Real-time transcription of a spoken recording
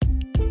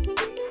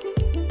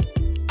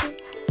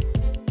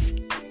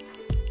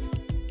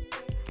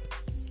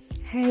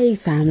Hey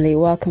family,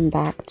 welcome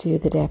back to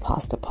the Dear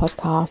Pastor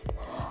podcast.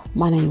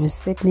 My name is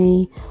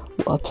Sydney.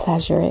 What a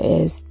pleasure it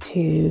is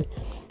to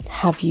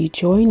have you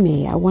join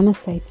me. I want to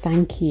say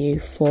thank you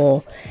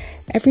for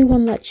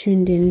everyone that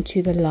tuned in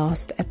to the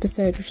last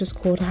episode, which is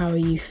called How Are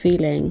You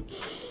Feeling?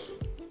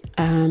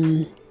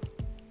 That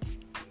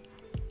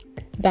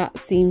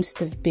seems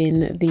to have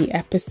been the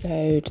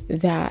episode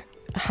that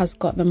has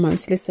got the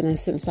most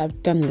listeners since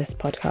I've done this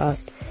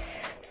podcast.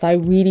 So I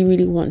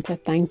really want to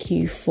thank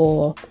you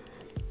for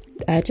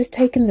just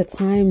taking the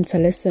time to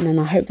listen, and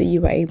I hope that you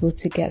were able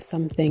to get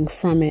something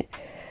from it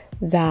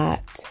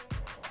that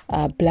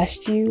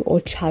blessed you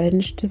or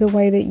challenged the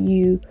way that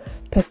you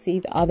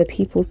perceive other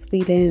people's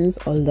feelings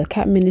or look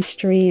at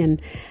ministry and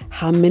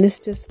how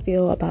ministers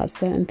feel about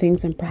certain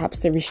things, and perhaps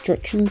the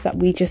restrictions that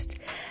we just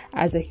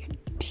as a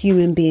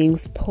human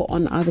beings put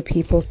on other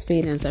people's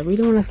feelings. I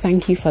really want to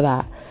thank you for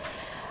that.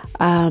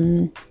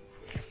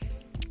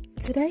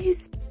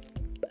 Today's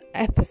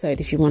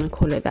episode, if you want to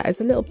call it that, is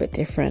a little bit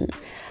different.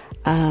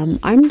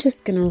 I'm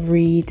just going to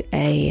read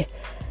a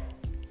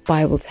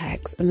Bible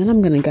text and then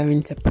I'm going to go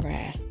into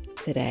prayer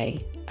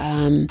today.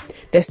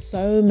 There's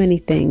so many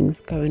things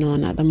going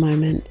on at the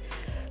moment,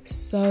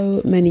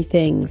 so many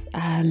things.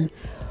 And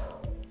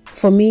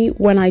for me,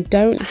 when I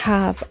don't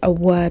have a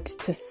word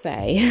to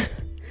say,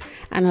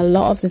 and a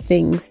lot of the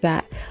things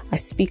that I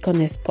speak on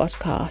this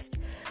podcast,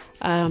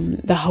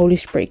 the Holy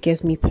Spirit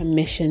gives me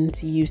permission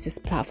to use this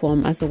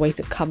platform as a way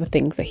to cover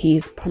things that He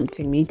is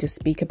prompting me to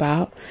speak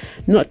about,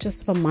 not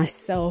just for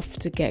myself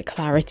to get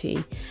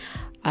clarity,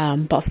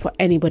 but for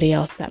anybody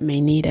else that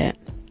may need it.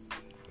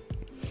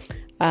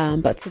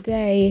 But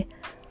today,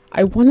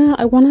 I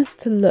want us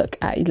to look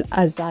at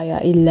Isaiah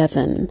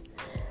 11.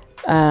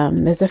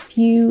 There's a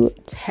few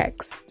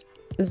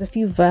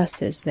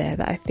verses there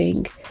that I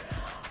think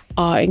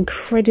are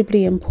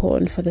incredibly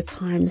important for the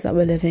times that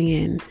we're living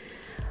in.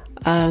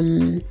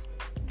 I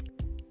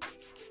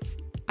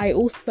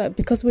also,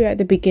 because we're at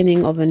the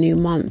beginning of a new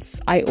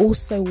month, I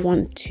also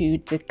want to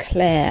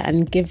declare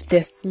and give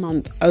this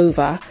month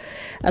over.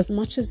 As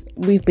much as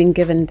we've been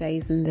given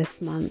days in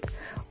this month,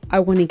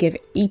 I want to give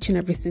each and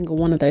every single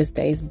one of those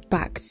days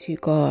back to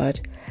God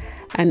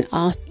and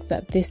ask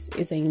that this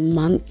is a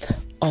month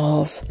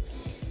of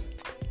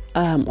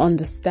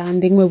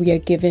understanding, where we are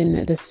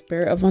given the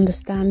spirit of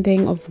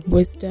understanding, of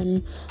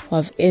wisdom,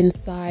 of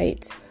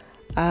insight.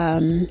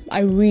 I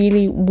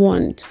really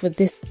want for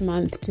this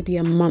month to be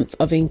a month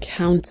of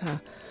encounter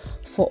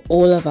for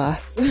all of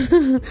us,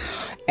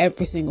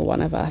 every single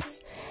one of us.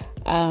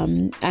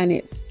 And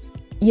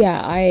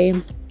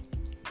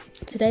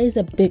today's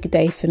a big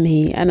day for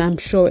me, and I'm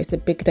sure it's a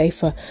big day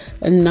for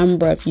a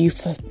number of you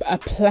for a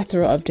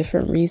plethora of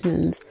different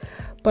reasons.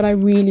 But I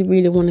really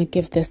want to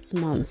give this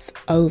month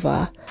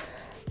over.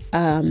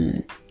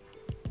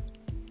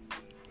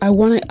 I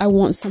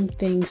want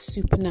something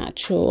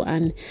supernatural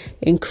and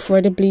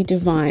incredibly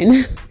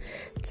divine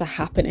to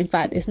happen. In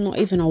fact, it's not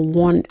even a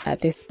want at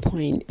this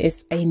point,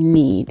 it's a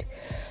need.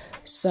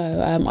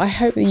 So I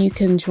hope that you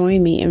can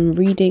join me in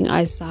reading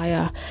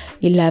Isaiah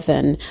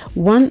 11.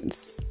 We're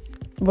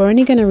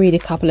only going to read a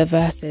couple of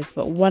verses,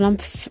 but when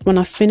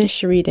I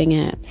finish reading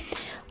it,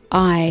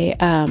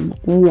 I'll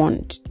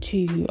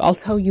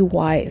tell you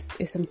why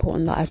it's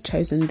important that I've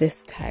chosen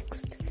this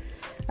text,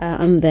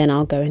 and then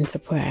I'll go into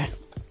prayer.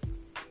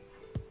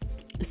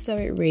 So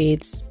it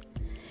reads,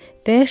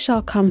 "There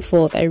shall come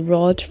forth a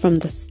rod from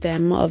the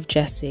stem of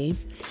Jesse,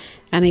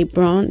 and a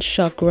branch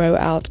shall grow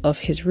out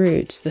of his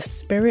roots. The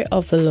Spirit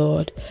of the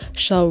Lord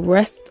shall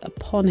rest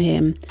upon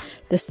him,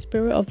 the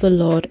Spirit of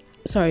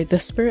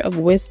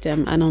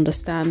wisdom and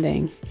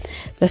understanding,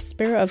 the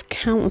Spirit of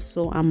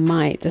counsel and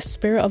might, the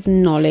Spirit of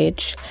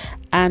knowledge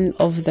and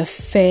of the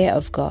fear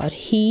of God.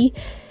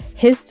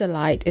 His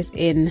delight is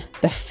in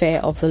the fear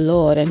of the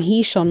Lord, and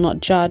he shall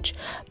not judge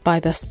by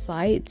the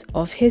sight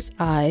of his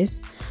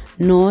eyes,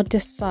 nor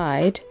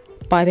decide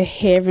by the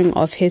hearing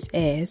of his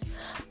ears,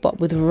 but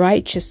with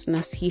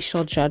righteousness he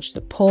shall judge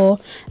the poor,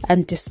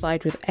 and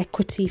decide with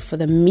equity for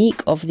the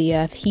meek of the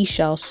earth. He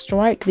shall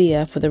strike the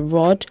earth with the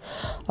rod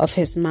of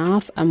his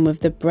mouth, and with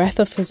the breath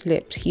of his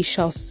lips he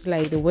shall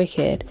slay the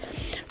wicked.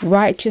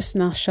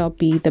 Righteousness shall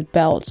be the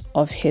belt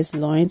of his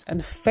loins,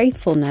 and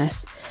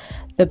faithfulness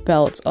the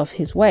belt of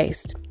his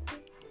waist.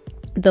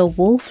 The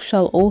wolf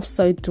shall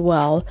also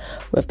dwell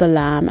with the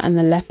lamb, and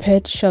the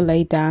leopard shall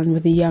lay down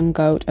with the young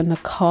goat, and the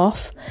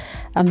calf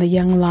and the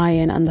young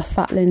lion and the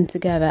fatling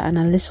together, and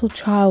a little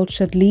child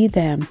shall lead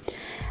them,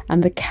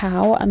 and the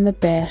cow and the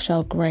bear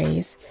shall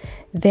graze.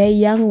 Their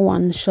young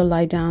ones shall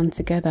lie down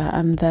together,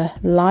 and the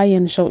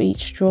lion shall eat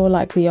straw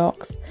like the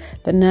ox.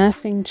 The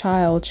nursing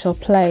child shall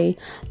play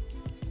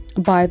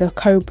by the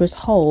cobra's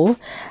hole,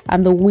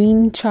 and the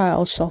weaned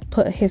child shall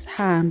put his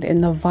hand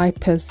in the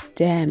viper's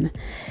den.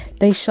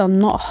 They shall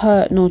not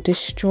hurt nor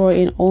destroy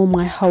in all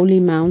my holy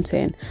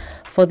mountain,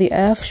 for the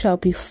earth shall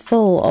be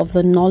full of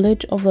the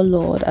knowledge of the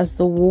Lord as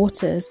the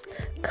waters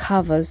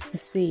covers the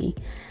sea.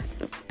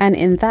 And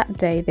in that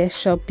day there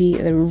shall be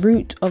the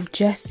root of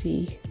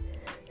Jesse,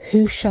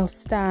 who shall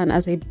stand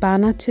as a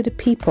banner to the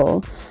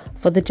people.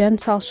 For the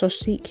Gentiles shall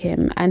seek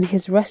him, and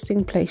his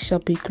resting place shall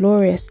be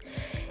glorious.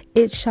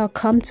 It shall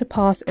come to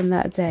pass in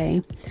that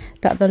day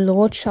that the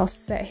Lord shall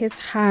set his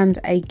hand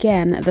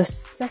again the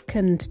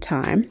second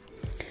time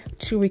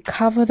to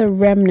recover the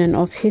remnant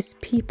of his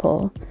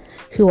people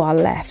who are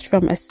left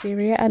from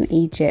Assyria and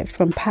Egypt,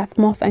 from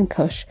Pathmoth and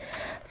Cush,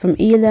 from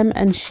Elam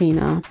and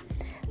Shinar,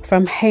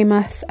 from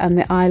Hamath and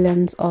the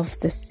islands of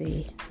the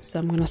sea. So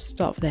I'm going to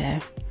stop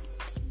there.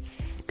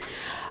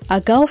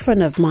 A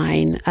girlfriend of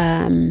mine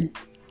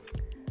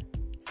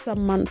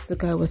some months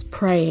ago was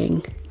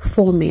praying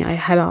for me. I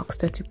had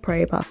asked her to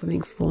pray about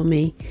something for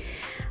me,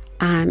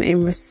 and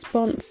in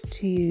response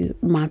to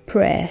my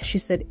prayer, she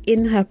said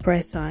in her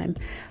prayer time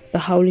the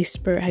Holy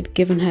Spirit had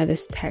given her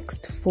this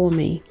text for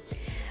me.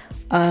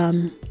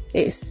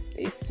 There's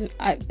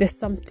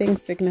something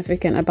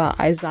significant about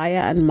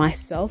Isaiah and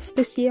myself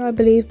this year, I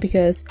believe,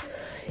 because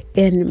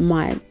in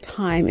my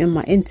time, in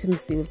my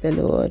intimacy with the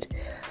Lord,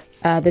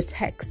 the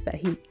text that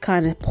he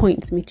kind of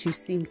points me to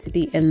seemed to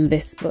be in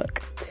this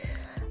book.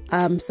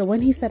 So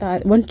when he said,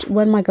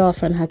 when my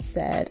girlfriend had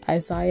said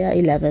Isaiah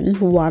 11,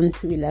 1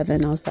 to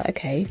 11, I was like,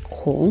 okay,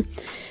 cool.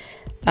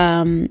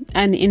 And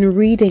in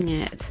reading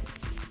it,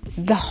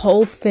 the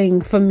whole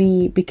thing for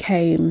me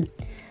became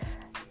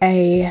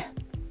a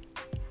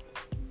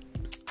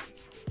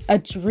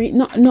dream.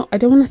 Not I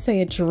don't want to say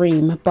a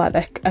dream, but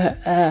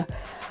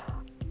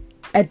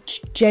a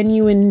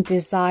genuine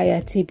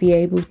desire to be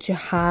able to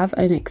have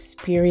an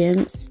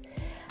experience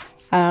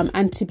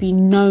and to be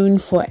known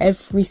for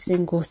every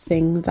single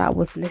thing that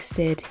was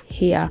listed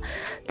here.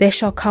 There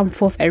shall come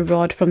forth a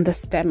rod from the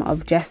stem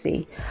of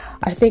Jesse.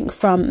 I think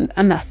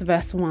and that's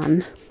verse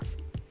 1.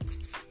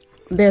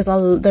 There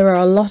are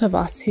a lot of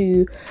us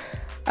who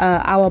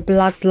our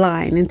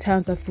bloodline, in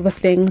terms of the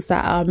things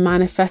that are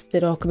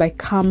manifested or they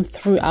come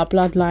through our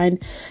bloodline,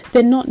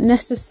 they're not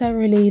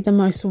necessarily the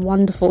most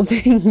wonderful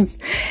things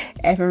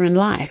ever in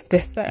life.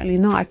 They're certainly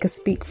not. I could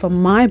speak for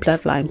my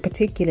bloodline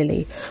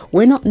particularly.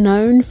 We're not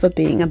known for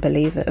being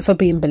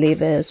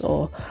believers,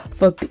 or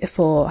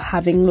for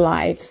having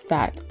lives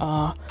that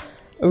are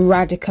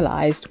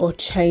radicalized or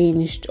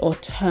changed or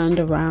turned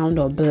around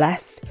or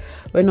blessed.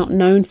 We're not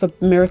known for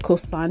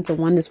miracles, signs and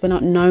wonders. We're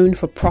not known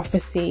for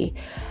prophecy.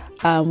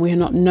 We're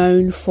not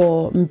known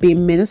for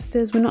being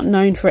ministers. We're not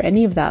known for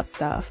any of that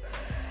stuff.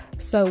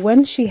 So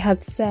when she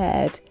had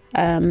said,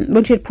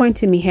 when she had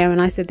pointed me here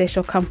and I said, there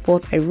shall come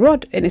forth a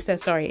rod, and it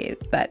says,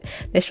 that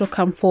there shall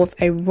come forth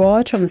a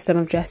rod from the stem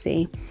of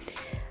Jesse,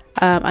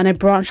 and a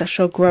branch that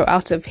shall grow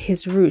out of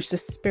his roots, the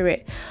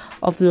Spirit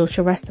of the Lord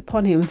shall rest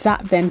upon him.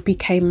 That then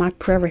became my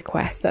prayer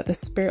request, that the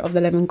Spirit of the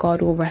living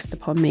God will rest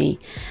upon me,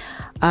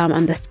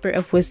 and the Spirit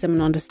of wisdom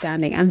and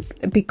understanding. And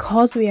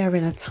because we are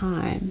in a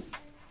time,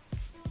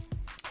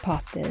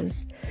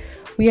 pastors,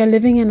 we are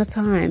living in a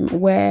time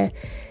where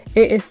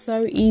it is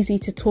so easy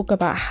to talk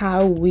about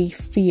how we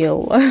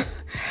feel.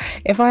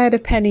 If I had a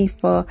penny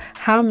for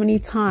how many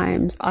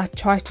times I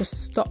try to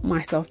stop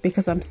myself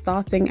because I'm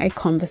starting a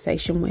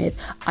conversation with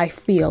I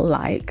feel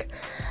like,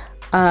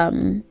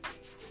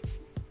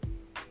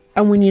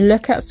 and when you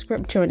look at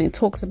scripture and it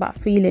talks about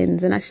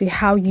feelings and actually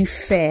how you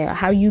feel,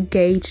 how you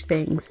gauge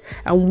things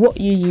and what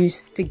you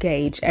use to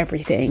gauge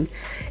everything.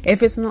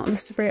 If it's not the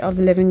Spirit of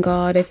the living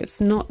God, if it's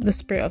not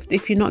the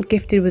if you're not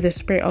gifted with the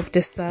spirit of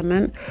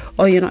discernment,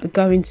 or you're not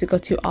going to go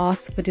to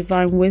ask for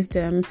divine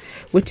wisdom,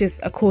 which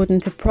is according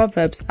to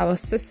Proverbs, our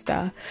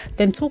sister,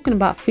 then talking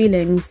about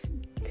feelings,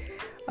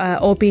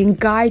 or being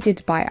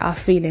guided by our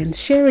feelings,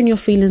 sharing your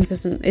feelings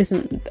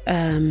isn't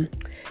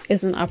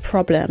a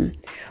problem.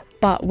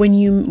 But when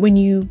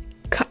you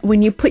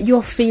put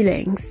your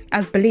feelings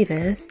as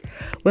believers,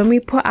 when we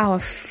put our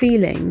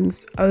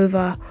feelings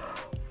over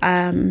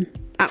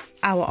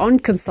our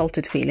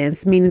unconsulted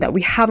feelings, meaning that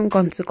we haven't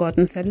gone to God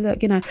and said,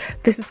 look,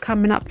 this is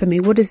coming up for me.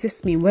 What does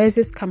this mean? Where's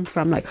this come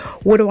from? Like,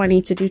 what do I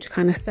need to do to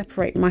kind of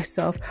separate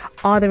myself?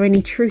 Are there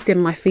any truth in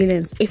my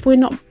feelings? If we're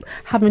not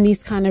having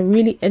these kind of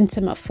really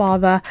intimate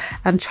father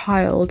and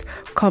child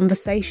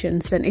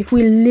conversations, and if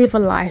we live a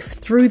life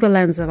through the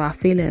lens of our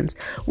feelings,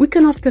 we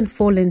can often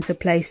fall into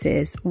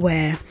places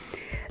where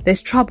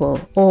there's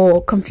trouble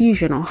or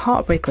confusion or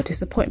heartbreak or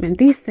disappointment.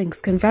 These things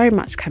can very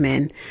much come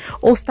in,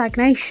 or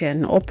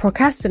stagnation or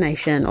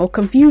procrastination or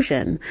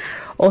confusion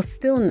or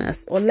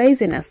stillness or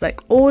laziness.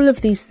 Like, all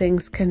of these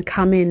things can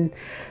come in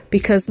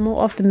because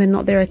more often than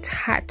not, they're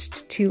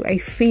attached to a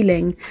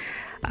feeling.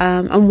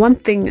 And one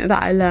thing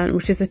that I learned,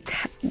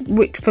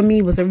 which for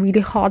me was a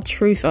really hard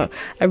truth, or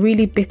a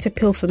really bitter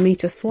pill for me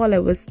to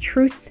swallow, was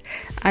truth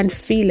and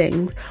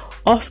feeling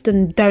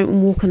often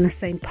don't walk on the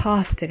same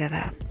path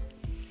together.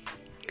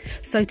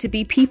 So to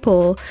be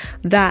people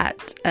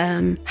that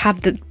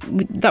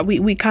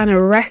we kind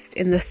of rest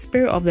in the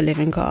Spirit of the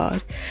living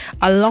God,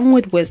 along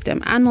with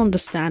wisdom and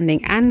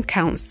understanding and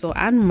counsel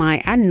and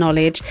might and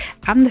knowledge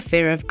and the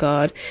fear of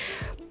God,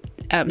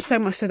 so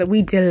much so that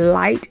we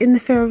delight in the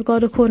fear of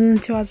God according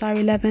to Isaiah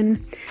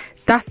 11.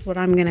 That's what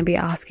I'm going to be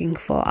asking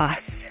for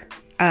us,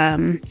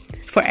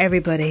 for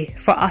everybody,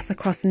 for us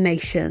across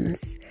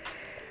nations.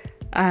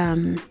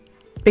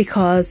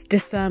 because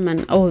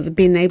discernment, or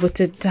being able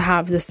to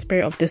have the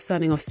spirit of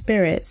discerning of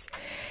spirits,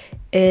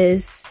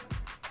 is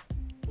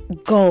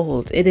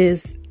gold. It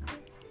is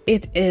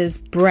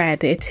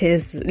bread. It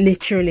is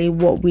literally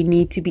what we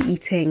need to be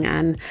eating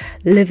and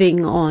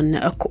living on,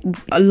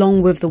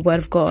 along with the word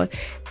of God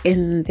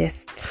in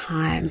this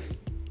time.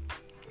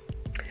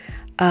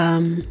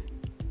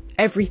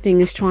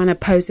 Everything is trying to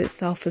pose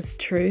itself as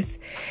truth.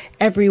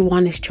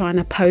 Everyone is trying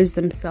to pose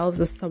themselves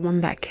as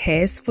someone that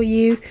cares for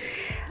you,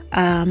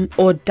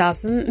 or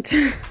doesn't.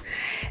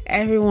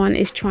 Everyone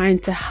is trying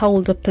to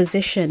hold a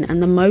position,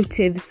 and the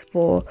motives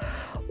for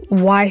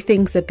why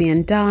things are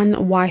being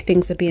done, why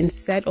things are being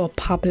said or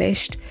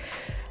published.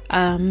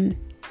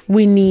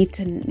 We need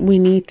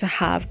to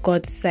have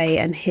God's say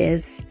and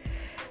His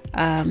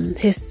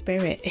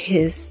spirit,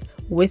 His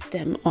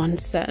wisdom on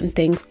certain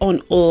things,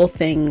 on all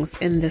things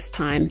in this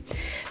time.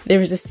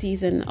 There is a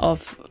season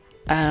of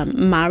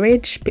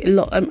marriage.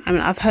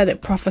 I've heard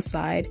it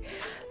prophesied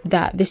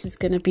that this is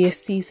going to be a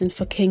season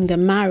for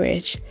kingdom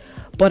marriage,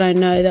 but I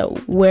know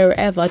that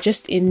wherever,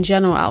 just in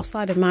general,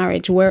 outside of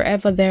marriage,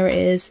 wherever there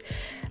is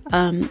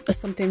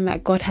something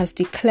that God has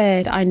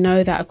declared, I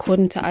know that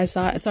according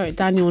to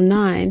Daniel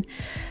 9,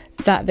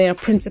 that there are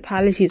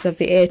principalities of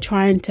the air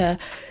trying to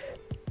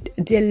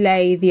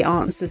delay the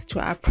answers to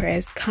our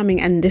prayers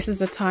coming. And this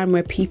is a time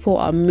where people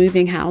are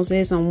moving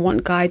houses and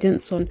want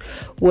guidance on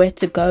where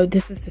to go.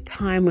 This is the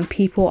time when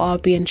people are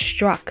being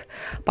struck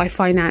by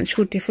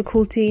financial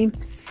difficulty.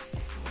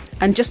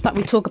 And just like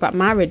we talk about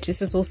marriage,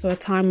 this is also a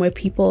time where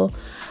people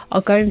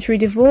are going through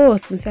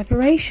divorce and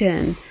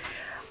separation,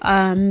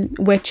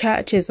 where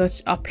churches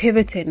are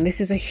pivoting. This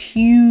is a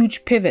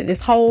huge pivot. This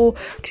whole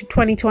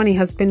 2020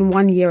 has been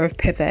 1 year of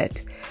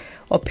pivot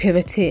or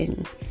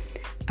pivoting.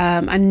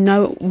 And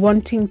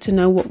wanting to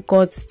know what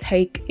God's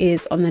take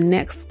is on the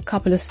next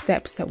couple of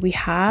steps that we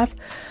have,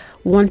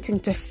 wanting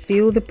to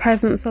feel the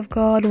presence of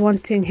God,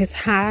 wanting His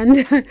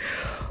hand.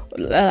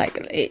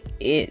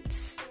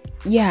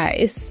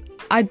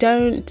 I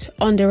don't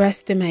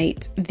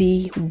underestimate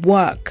the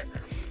work,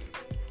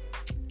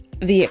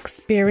 the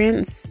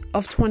experience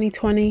of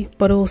 2020,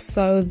 but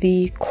also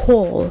the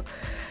call.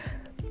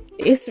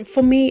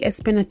 For me, it's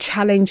been a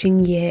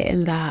challenging year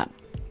in that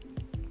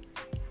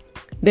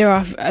there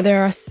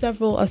are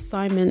several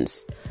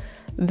assignments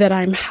that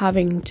I'm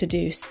having to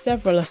do,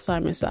 several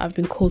assignments that I've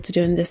been called to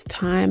do in this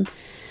time.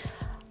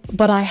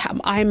 But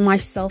I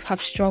myself have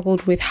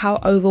struggled with how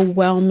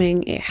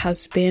overwhelming it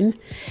has been,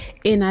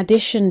 in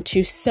addition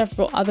to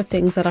several other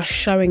things that are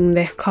showing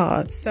their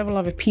cards, several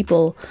other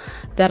people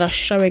that are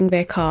showing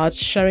their cards,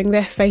 showing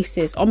their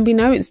faces,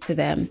 unbeknownst to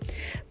them.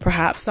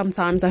 Perhaps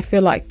sometimes I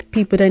feel like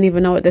people don't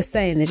even know what they're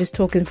saying. They're just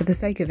talking for the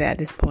sake of it at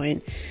this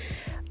point.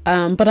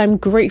 But I'm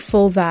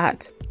grateful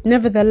that,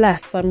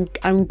 nevertheless,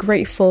 I'm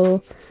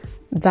grateful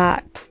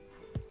that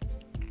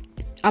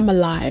I'm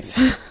alive.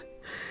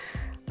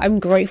 I'm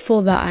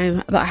grateful that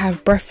I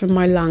have breath in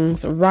my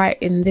lungs right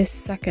in this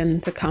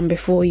second to come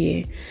before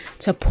you,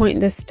 to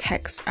point this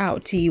text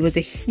out to you as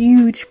a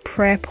huge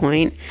prayer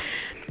point,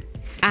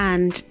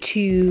 and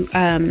to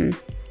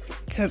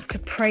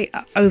pray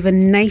over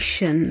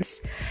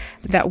nations,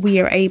 that we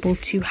are able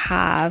to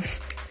have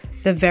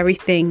the very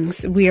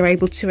things, we are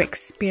able to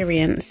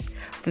experience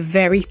the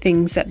very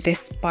things that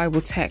this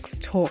Bible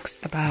text talks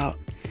about.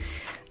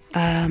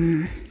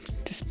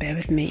 Just bear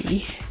with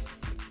me.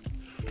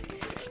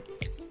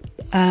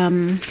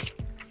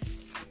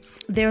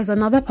 There is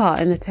another part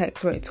in the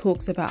text where it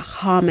talks about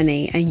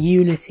harmony and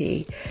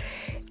unity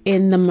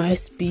in the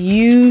most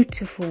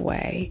beautiful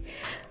way.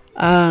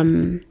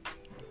 In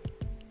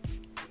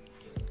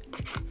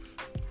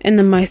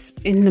the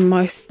most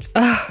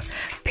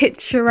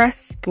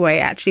picturesque way.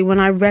 Actually, when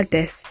I read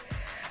this,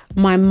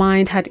 my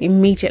mind had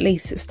immediately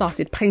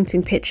started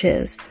painting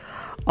pictures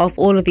of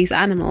all of these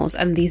animals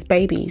and these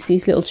babies,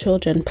 these little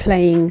children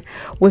playing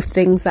with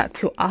things that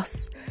to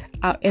us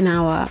in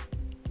our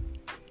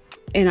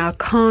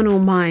carnal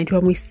mind,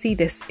 when we see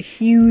this,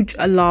 huge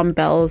alarm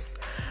bells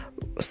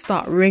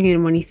start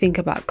ringing when you think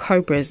about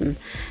cobras and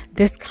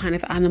this kind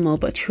of animal,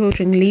 but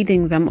children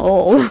leading them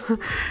all.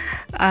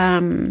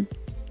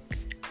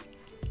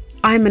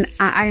 I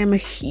am a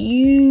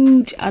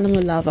huge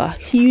animal lover,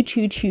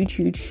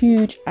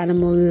 huge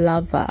animal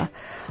lover.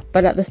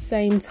 But at the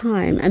same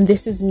time, and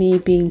this is me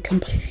being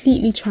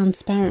completely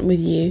transparent with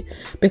you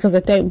because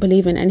I don't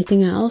believe in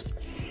anything else,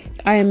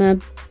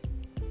 I'm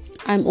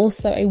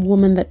also a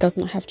woman that does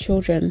not have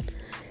children.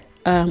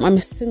 I'm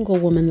a single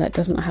woman that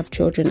does not have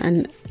children.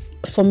 And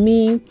for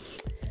me,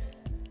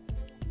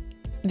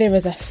 there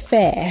is a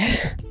fear.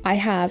 I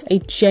have a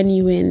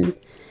genuine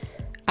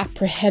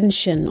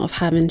apprehension of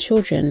having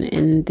children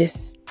in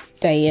this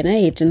day and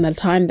age, in the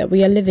time that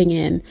we are living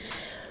in,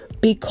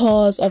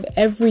 because of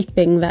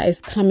everything that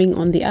is coming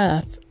on the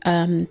earth.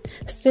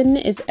 Sin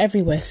is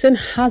everywhere. Sin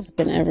has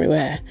been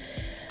everywhere.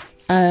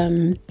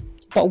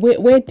 But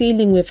we're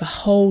dealing with a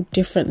whole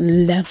different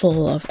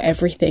level of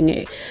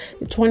everything.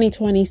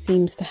 2020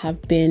 seems to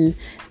have been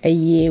a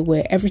year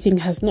where everything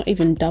has not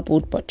even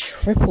doubled but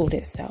tripled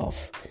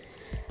itself.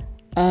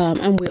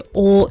 and we're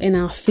all in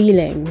our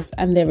feelings,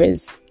 and there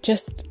is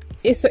just,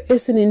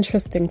 it's an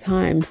interesting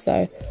time.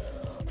 So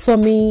for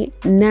me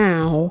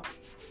now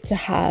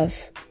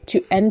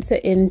to enter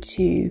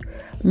into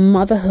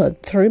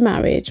motherhood through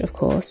marriage, of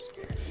course,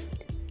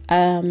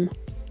 I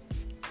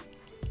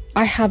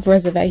have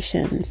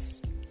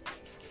reservations.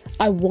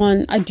 I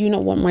do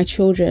not want my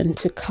children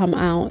to come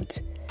out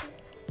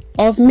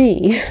of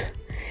me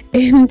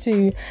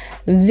into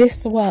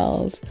this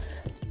world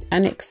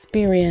and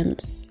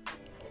experience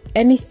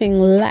anything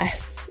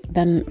less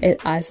than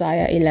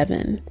Isaiah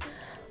 11.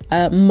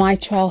 My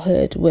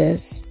childhood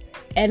was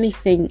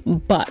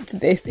anything but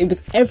this. It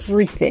was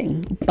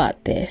everything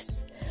but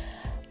this.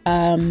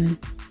 And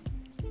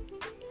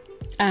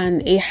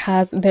it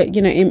has that,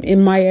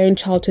 in my own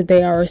childhood,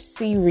 they are a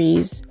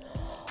series.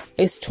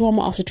 It's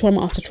trauma after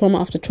trauma after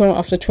trauma after trauma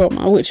after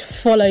trauma, which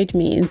followed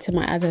me into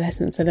my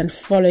adolescence and then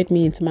followed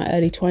me into my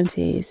early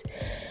 20s.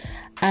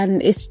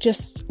 And it's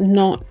just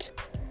not,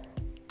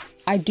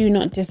 I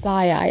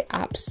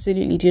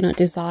absolutely do not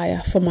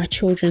desire for my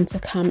children to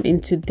come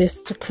into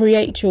this, to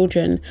create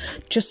children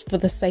just for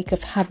the sake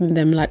of having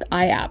them. Like,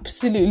 I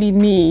absolutely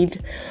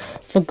need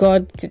for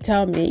God to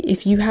tell me,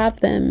 if you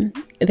have them,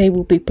 they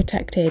will be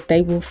protected.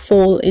 They will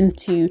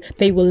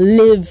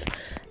live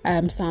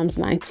Psalms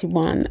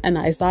 91 and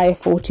Isaiah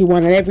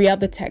 41 and every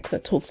other text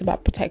that talks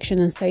about protection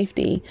and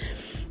safety.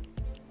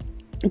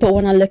 But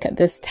when I look at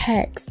this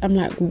text, I'm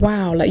like,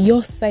 wow, like,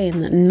 you're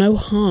saying that no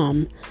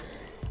harm,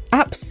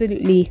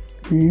 absolutely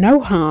no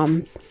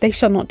harm, they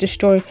shall not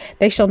destroy,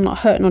 they shall not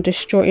hurt nor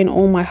destroy in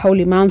all my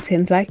holy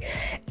mountains. Like,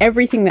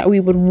 everything that we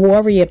would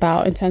worry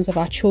about in terms of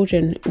our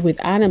children with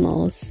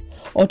animals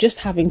or just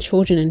having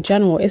children in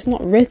general is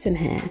not written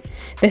here.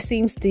 There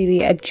seems to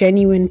be a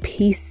genuine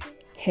peace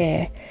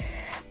here,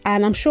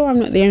 and I'm sure I'm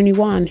not the only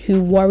one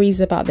who worries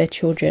about their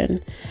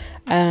children.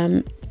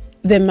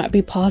 There might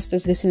be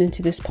pastors listening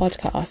to this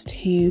podcast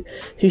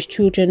whose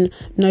children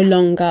no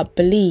longer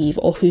believe,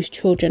 or whose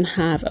children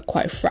have a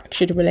quite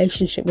fractured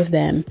relationship with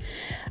them.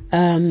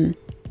 And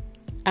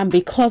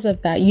because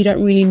of that, you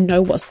don't really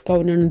know what's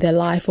going on in their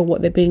life or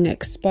what they're being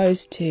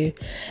exposed to.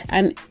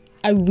 And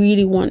I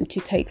really want to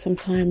take some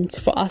time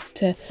for us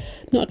to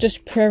not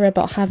just pray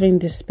about having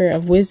this spirit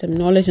of wisdom,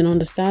 knowledge and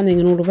understanding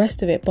and all the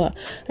rest of it, but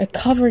a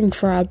covering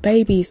for our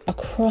babies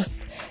across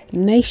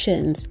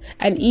nations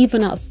and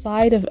even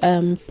outside of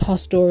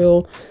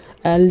pastoral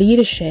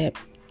leadership.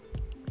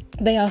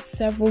 There are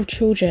several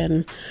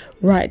children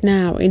right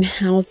now in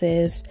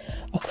houses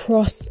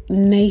across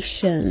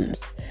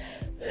nations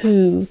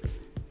who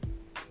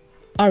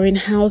are in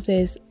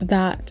houses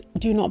that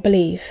do not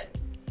believe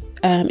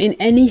in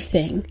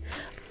anything.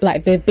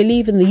 Like, they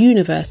believe in the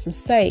universe and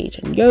sage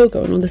and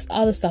yoga and all this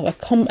other stuff.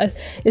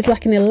 It's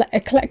like an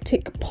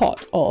eclectic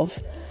pot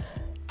of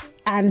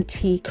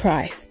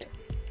anti-Christ.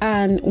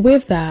 And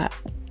with that,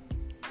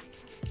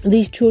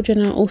 these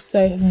children are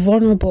also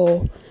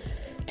vulnerable,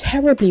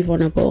 terribly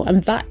vulnerable.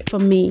 And that, for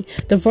me,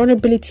 the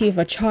vulnerability of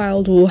a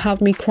child will have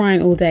me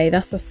crying all day.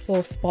 That's a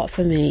sore spot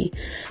for me.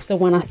 So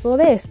when I saw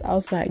this, I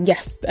was like,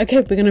 yes, okay,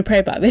 we're going to pray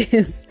about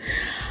this.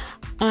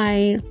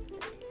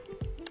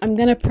 I'm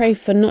going to pray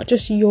for not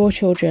just your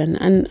children,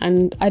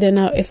 and I don't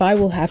know if I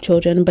will have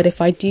children, but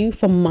if I do,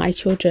 for my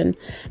children,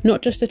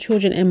 not just the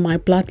children in my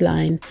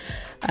bloodline,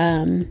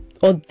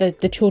 or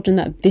the children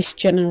that this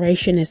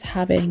generation is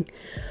having,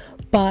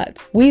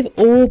 but we've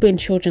all been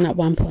children at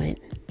one point.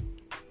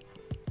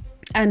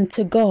 And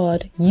to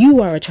God,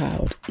 you are a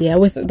child. Yeah,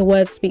 the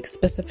word speaks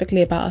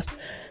specifically about us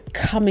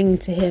coming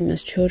to Him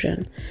as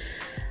children.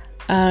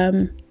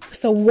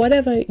 So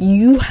whatever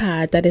you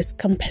had that is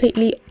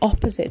completely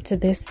opposite to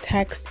this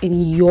text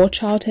in your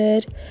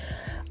childhood,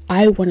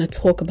 I want to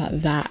talk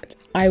about that.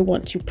 I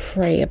want to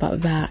pray about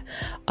that.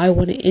 I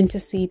want to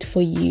intercede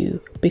for you,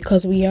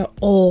 because we are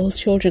all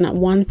children at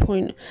one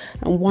point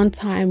and one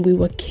time. We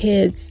were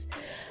kids,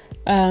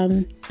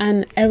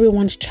 and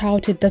everyone's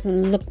childhood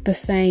doesn't look the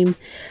same.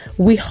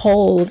 We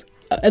hold,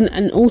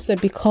 and also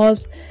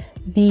because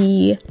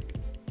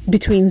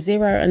between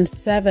 0 and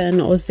 7,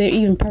 or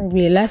even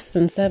probably less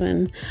than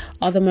 7,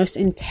 are the most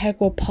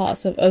integral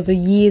parts of the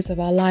years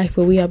of our life,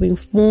 where we are being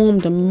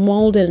formed and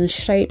molded and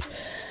shaped.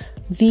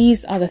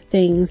 These are the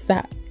things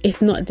that, if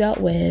not dealt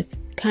with,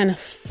 kind of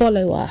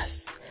follow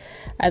us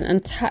and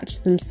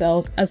attach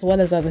themselves, as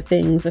well as other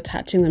things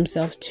attaching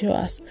themselves to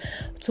us,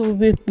 till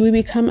we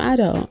become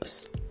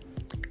adults.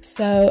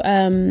 So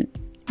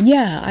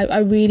I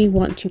really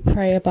want to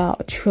pray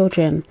about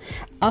children,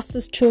 us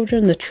as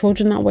children, the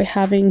children that we're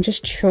having,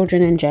 just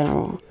children in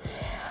general.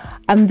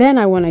 And then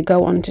I want to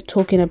go on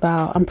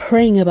to I'm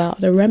praying about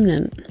the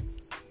remnant.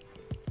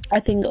 I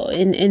think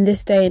in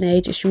this day and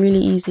age, it's really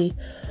easy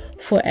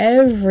for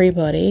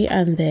everybody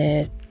and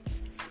their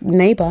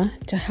neighbor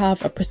to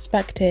have a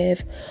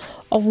perspective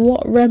of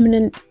what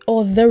remnant,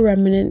 or the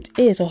remnant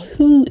is, or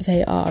who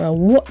they are, or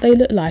what they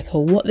look like,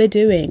 or what they're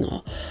doing,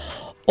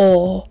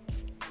 or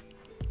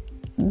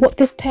what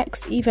this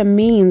text even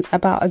means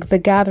about the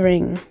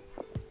gathering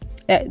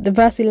The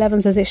verse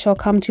 11 says, it shall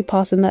come to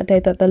pass in that day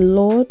that the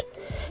Lord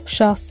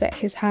shall set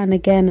his hand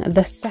again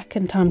the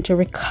second time to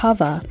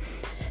recover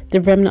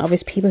the remnant of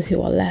his people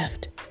who are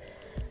left.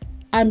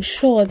 I'm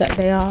sure that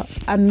there are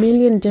a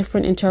million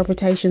different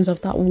interpretations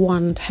of that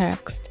one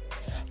text.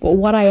 But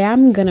what I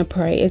am going to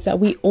pray is that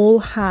we all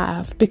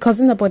have, because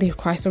in the body of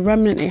Christ, a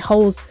remnant, it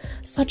holds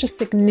such a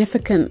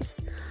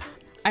significance.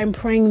 I'm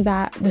praying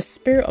that the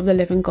Spirit of the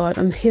living God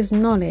and his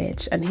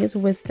knowledge and his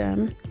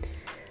wisdom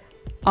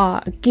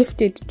are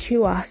gifted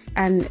to us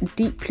and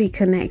deeply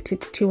connected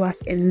to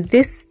us in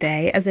this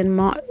day, as in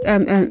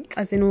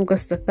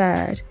August the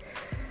 3rd,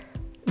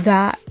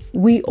 that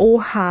we all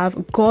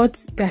have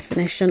God's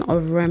definition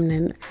of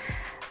remnant,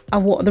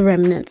 of what the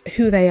remnant,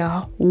 who they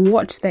are,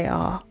 what they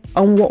are,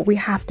 and what we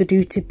have to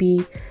do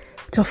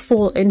to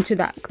fall into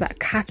that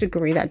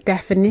category, that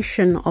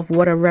definition of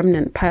what a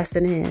remnant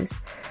person is,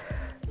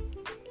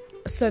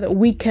 so that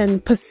we can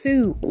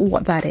pursue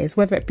what that is,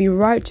 whether it be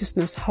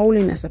righteousness,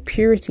 holiness, or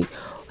purity,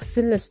 or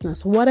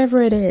sinlessness,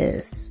 whatever it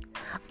is.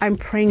 I'm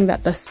praying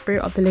that the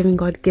Spirit of the living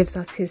God gives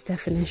us his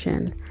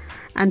definition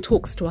and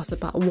talks to us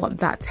about what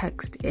that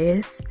text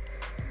is.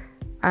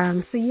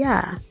 So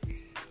yeah,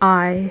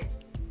 I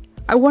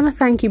want to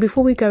thank you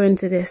before we go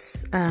into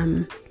this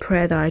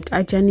prayer, that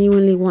I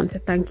genuinely want to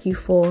thank you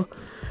for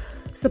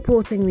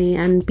supporting me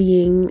and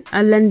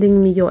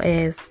lending me your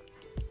ears.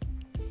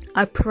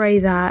 I pray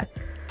that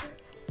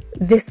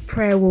this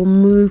prayer will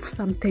move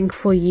something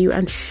for you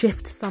and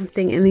shift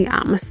something in the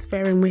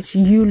atmosphere in which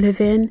you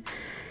live in,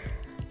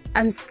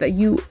 and so that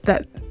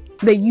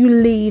you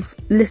leave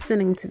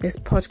listening to this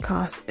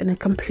podcast in a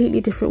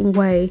completely different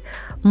way,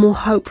 more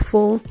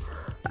hopeful,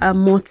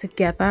 more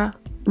together,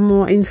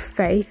 more in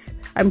faith.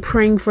 I'm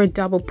praying for a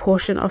double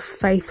portion of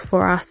faith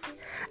for us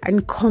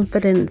and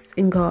confidence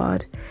in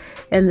God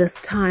in this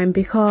time,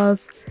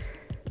 because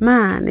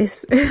man,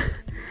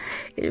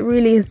 it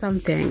really is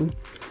something.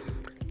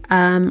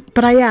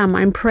 But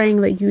I'm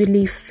praying that you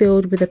leave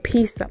filled with a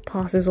peace that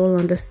passes all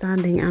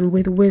understanding, and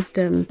with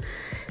wisdom,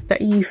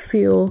 that you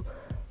feel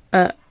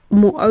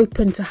more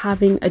open to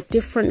having a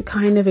different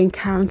kind of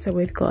encounter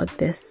with God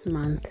this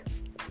month.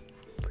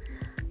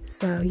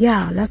 So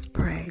yeah, let's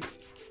pray.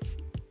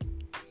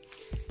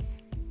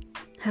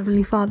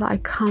 Heavenly Father, I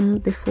come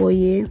before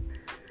you.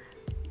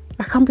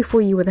 I come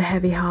before you with a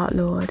heavy heart,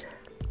 Lord.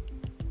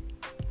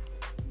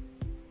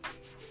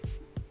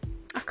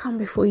 I come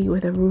before you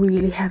with a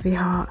really heavy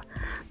heart,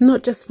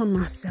 not just for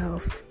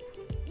myself,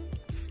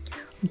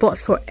 but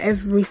for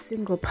every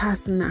single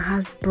person that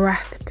has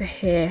breath to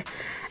hear,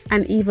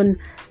 and even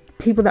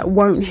people that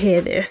won't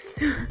hear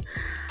this.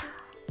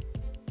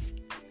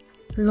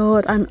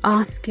 Lord, I'm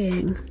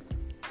asking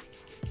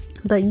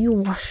that you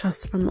wash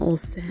us from all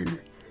sin.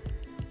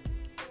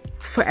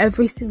 For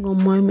every single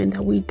moment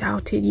that we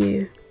doubted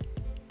you,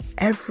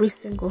 every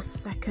single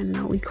second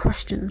that we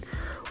questioned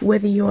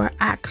whether you are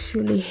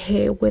actually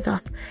here with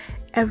us,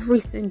 every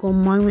single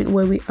moment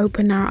where we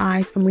opened our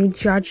eyes and we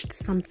judged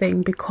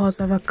something because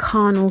of a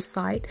carnal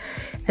sight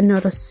and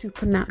not a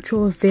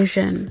supernatural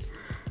vision,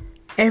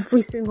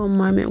 every single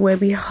moment where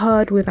we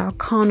heard with our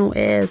carnal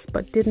ears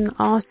but didn't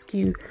ask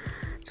you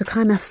to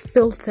kind of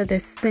filter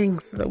this thing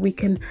so that we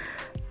can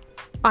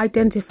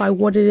identify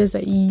what it is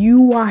that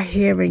you are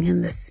hearing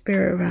in the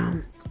spirit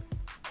realm.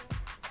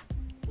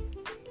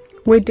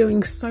 We're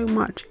doing so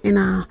much in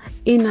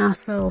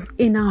ourselves,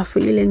 in our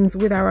feelings,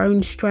 with our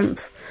own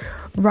strength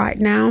right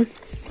now.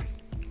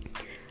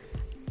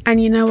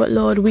 And you know what,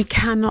 Lord, we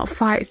cannot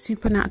fight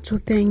supernatural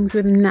things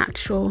with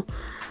natural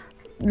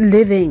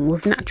living,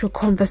 with natural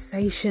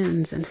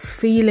conversations and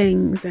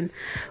feelings, and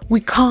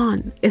we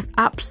can't. It's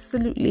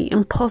absolutely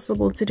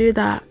impossible to do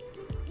that.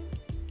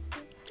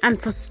 And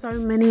for so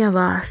many of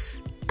us,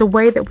 the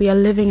way that we are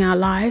living our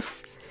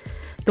lives,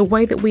 the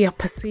way that we are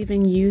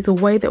perceiving you, the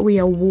way that we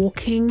are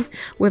walking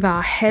with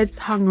our heads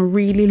hung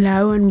really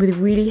low and with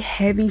really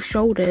heavy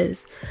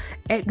shoulders,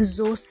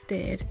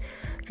 exhausted,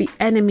 the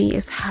enemy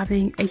is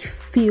having a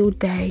field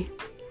day.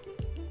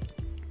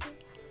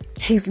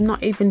 He's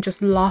not even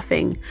just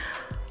laughing,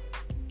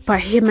 but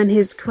him and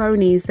his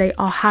cronies, they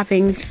are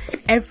having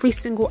every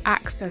single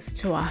access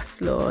to us,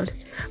 Lord,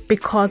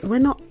 because we're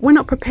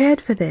not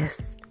prepared for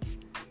this.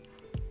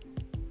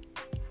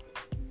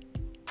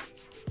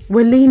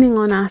 We're leaning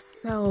on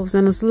ourselves,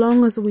 and as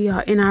long as we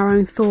are in our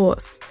own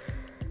thoughts,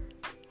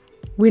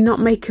 we're not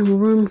making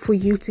room for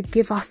you to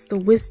give us the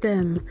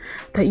wisdom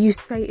that you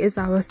say is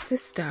our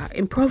sister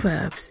in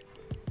Proverbs.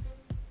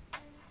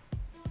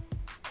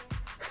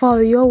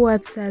 Father, your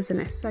word says, and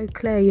it's so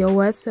clear, your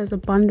word says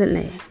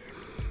abundantly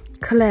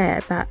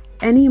clear, that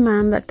any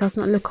man that does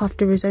not look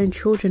after his own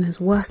children is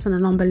worse than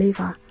an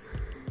unbeliever.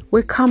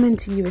 We're coming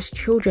to you as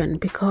children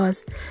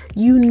because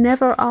you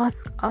never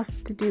ask us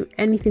to do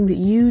anything that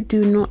you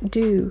do not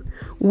do.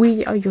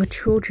 We are your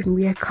children.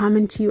 We are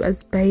coming to you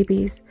as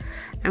babies,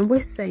 and we're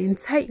saying,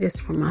 take this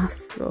from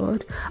us,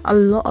 Lord. A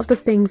lot of the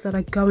things that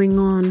are going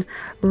on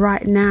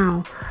right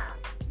now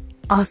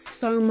are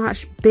so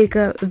much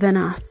bigger than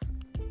us.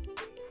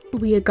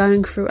 We are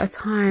going through a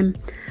time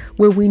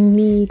where we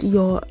need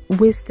your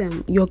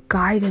wisdom, your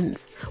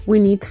guidance. We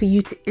need for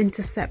you to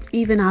intercept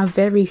even our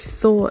very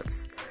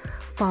thoughts.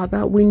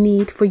 Father, we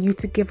need for you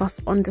to give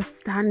us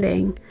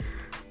understanding.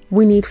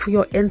 We need for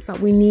your insight.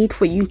 We need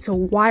for you to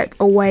wipe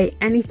away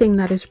anything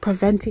that is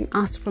preventing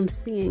us from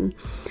seeing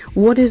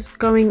what is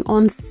going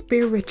on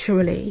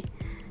spiritually.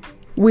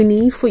 We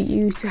need for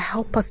you to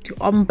help us to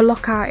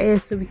unblock our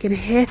ears so we can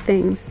hear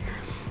things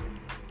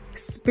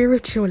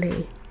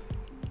spiritually,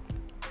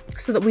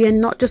 so that we are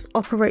not just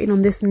operating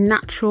on this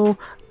natural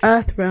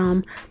earth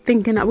realm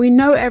thinking that we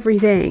know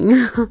everything.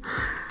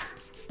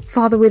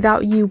 Father,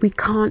 without you, we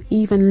can't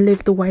even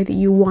live the way that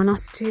you want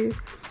us to.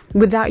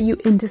 Without you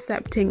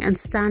intercepting and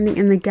standing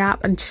in the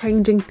gap and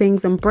changing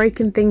things and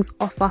breaking things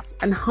off us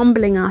and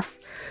humbling us,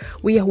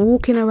 we are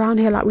walking around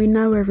here like we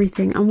know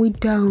everything, and we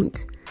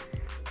don't.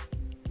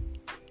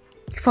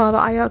 Father,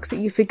 I ask that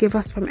you forgive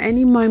us from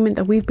any moment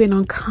that we've been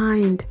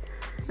unkind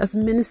as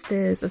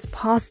ministers, as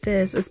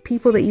pastors, as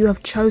people that you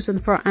have chosen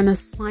for an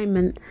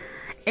assignment.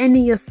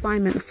 Any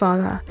assignment,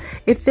 Father.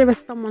 If there is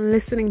someone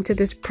listening to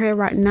this prayer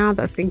right now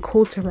that's been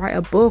called to write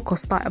a book or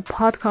start a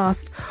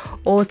podcast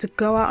or to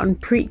go out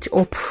and preach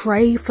or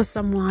pray for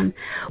someone,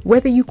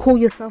 whether you call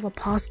yourself a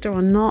pastor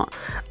or not,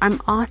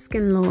 I'm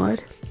asking,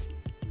 Lord,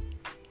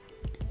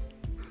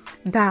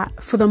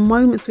 that for the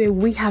moments where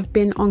we have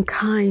been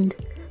unkind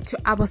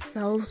to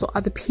ourselves or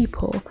other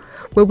people,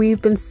 where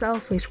we've been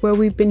selfish, where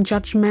we've been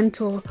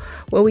judgmental,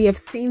 where we have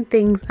seen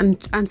things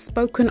and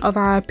spoken of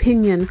our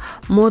opinion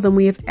more than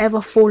we have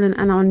ever fallen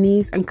on our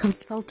knees and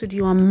consulted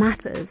you on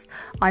matters,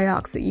 I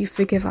ask that you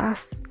forgive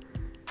us.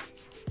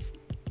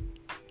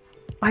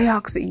 I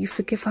ask that you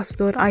forgive us,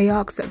 Lord. I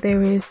ask that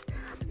there is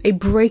a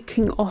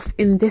breaking off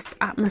in this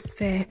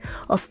atmosphere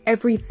of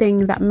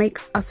everything that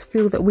makes us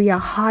feel that we are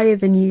higher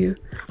than you,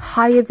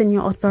 higher than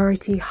your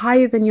authority,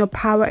 higher than your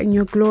power and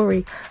your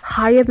glory,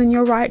 higher than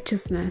your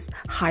righteousness,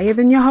 higher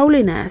than your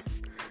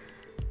holiness.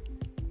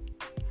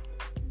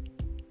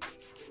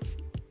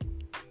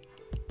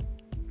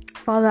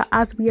 Father,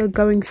 as we are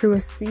going through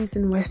a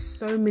season where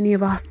so many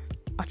of us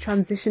are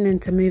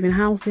transitioning to moving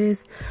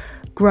houses,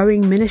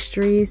 growing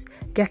ministries,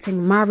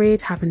 getting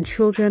married, having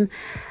children,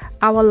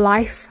 our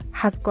life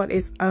has got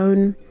its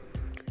own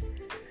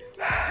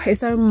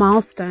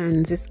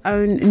milestones, its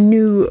own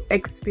new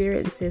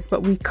experiences,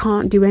 but we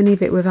can't do any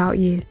of it without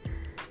you.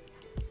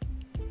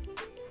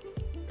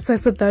 So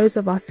for those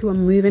of us who are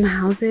moving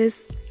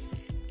houses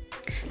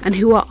and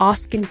who are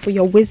asking for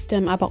your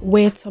wisdom about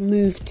where to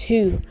move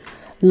to,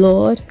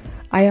 Lord,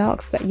 I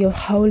ask that your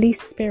Holy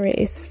Spirit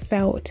is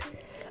felt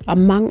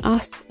among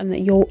us, and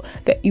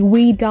that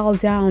we dial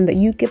down, that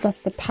you give us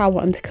the power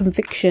and the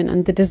conviction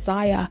and the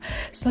desire,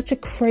 such a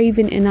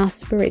craving in our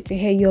spirit to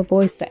hear your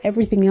voice, that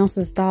everything else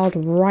is dialed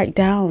right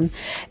down,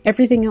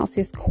 everything else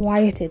is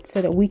quieted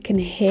so that we can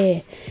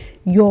hear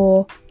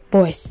your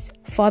voice.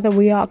 Father,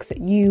 we ask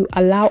that you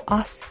allow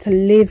us to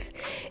live,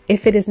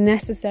 if it is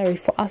necessary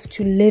for us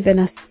to live in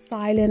a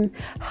silent,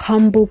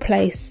 humble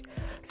place,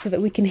 so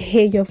that we can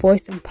hear your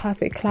voice in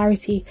perfect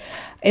clarity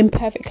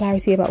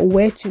about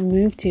where to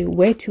move to,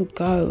 where to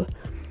go.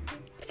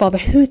 Father,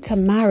 who to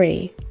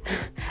marry,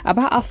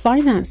 about our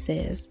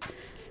finances.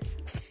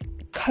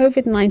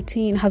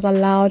 COVID-19 has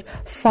allowed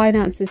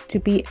finances to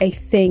be a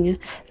thing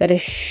that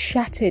is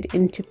shattered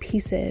into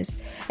pieces,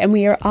 and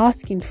we are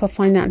asking for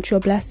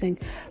financial blessing.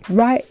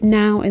 Right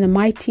now, in the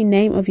mighty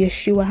name of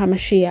Yeshua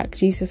HaMashiach,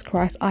 Jesus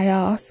Christ, I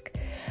ask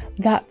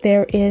that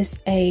there is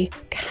a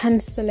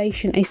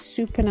cancellation, a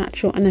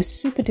supernatural and a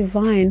super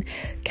divine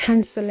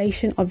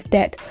cancellation of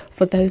debt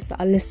for those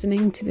that are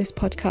listening to this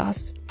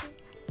podcast.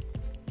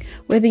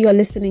 Whether you're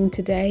listening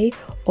today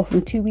or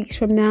from 2 weeks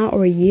from now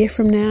or a year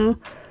from now,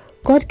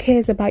 God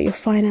cares about your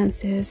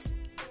finances.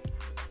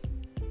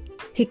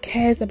 He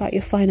cares about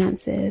your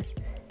finances.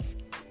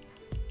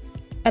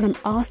 And I'm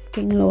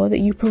asking, Lord, that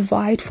you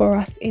provide for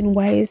us in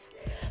ways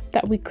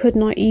that we could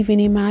not even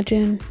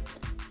imagine.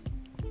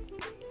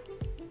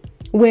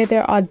 Where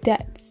there are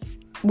debts,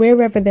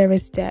 wherever there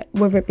is debt,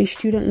 whether it be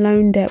student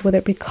loan debt, whether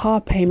it be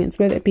car payments,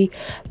 whether it be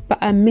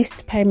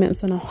missed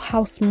payments on a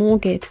house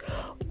mortgage,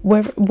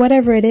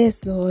 whatever it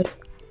is, Lord,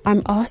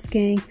 I'm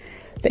asking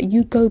that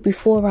you go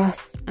before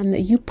us and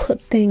that you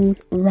put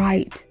things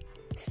right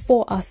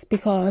for us,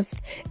 because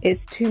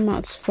it's too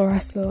much for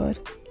us, Lord.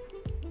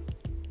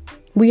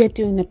 We are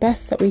doing the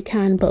best that we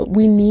can, but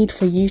we need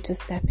for you to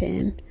step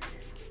in.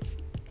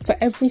 For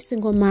every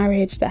single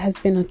marriage that has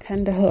been on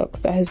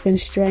tenterhooks, that has been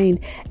strained,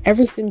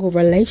 every single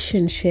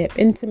relationship,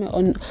 intimate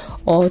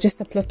or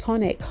just a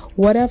platonic,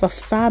 whatever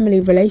family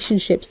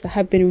relationships that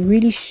have been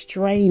really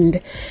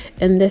strained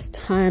in this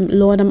time,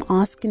 Lord, I'm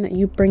asking that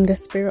you bring the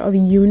spirit of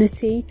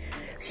unity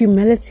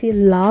humility,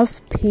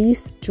 love,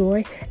 peace,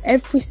 joy,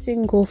 every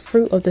single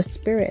fruit of the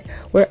Spirit.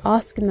 We're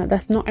asking that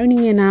that's not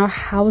only in our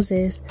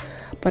houses,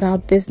 but our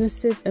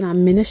businesses and our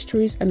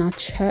ministries and our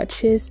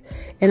churches,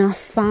 in our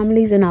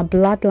families and our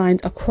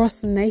bloodlines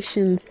across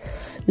nations.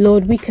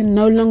 Lord, we can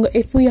no longer,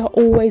 if we are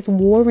always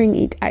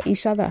warring at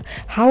each other,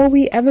 how are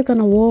we ever going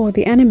to war with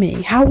the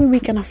enemy? How are we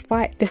going to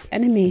fight this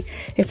enemy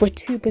if we're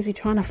too busy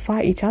trying to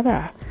fight each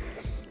other?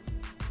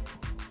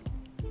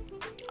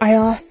 I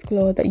ask,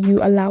 Lord, that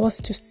you allow us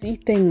to see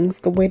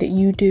things the way that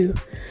you do,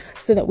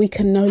 so that we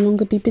can no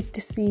longer be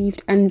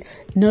deceived and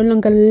no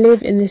longer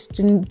live in this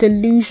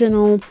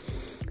delusional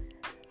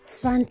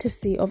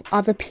fantasy of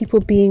other people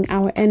being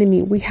our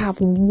enemy. We have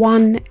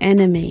one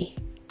enemy.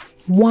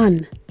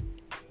 One.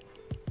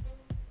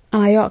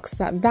 I ask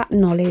that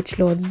knowledge,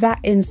 Lord, that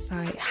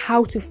insight,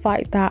 how to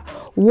fight that,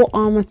 what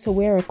armor to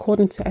wear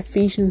according to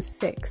Ephesians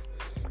 6.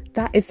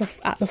 That is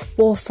at the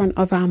forefront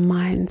of our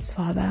minds,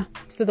 Father,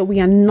 so that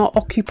we are not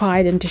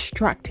occupied and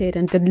distracted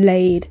and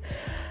delayed,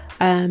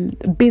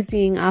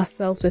 busying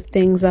ourselves with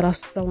things that are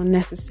so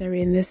unnecessary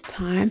in this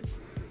time.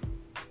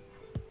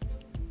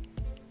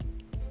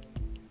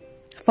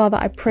 Father,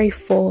 I pray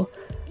for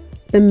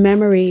the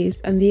memories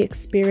and the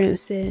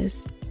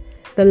experiences,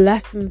 the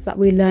lessons that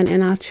we learn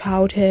in our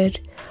childhood,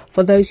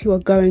 for those who are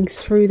going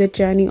through the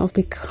journey of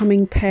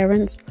becoming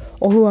parents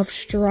or who have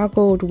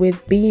struggled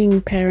with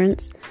being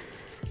parents.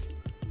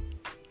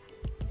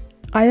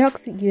 I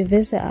ask that you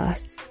visit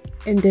us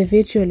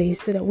individually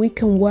so that we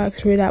can work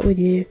through that with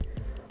you.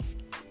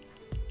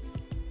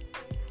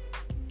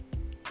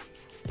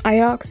 I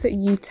ask that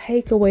you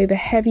take away the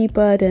heavy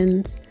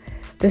burdens,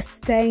 the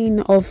stain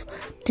of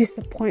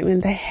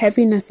disappointment, the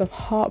heaviness of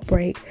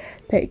heartbreak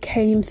that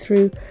came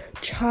through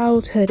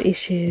childhood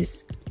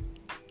issues.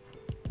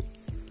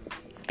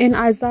 In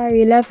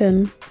Isaiah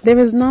 11, there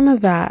is none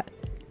of that.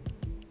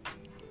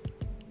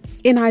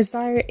 In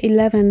Isaiah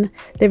 11,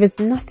 there is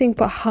nothing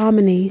but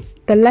harmony.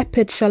 The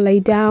leopard shall lay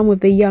down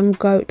with the young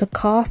goat, the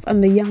calf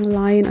and the young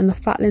lion and the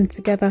fatling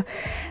together,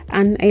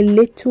 and a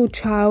little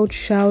child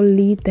shall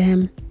lead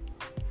them.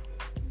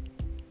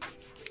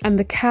 And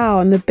the cow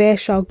and the bear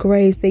shall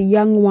graze, the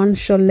young ones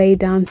shall lay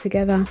down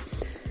together.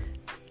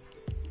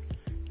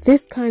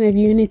 This kind of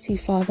unity,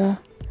 Father,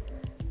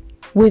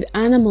 with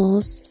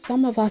animals,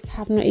 some of us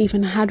have not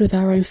even had with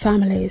our own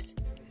families.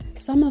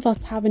 Some of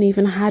us haven't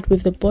even had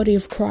with the body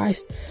of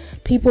Christ,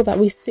 people that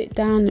we sit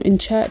down in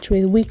church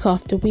with week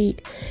after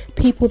week,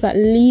 people that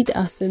lead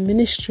us in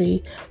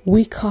ministry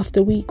week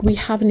after week. We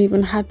haven't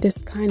even had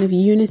this kind of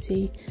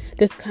unity,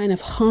 this kind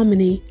of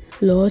harmony,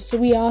 Lord. So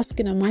we ask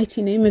in the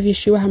mighty name of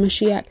Yeshua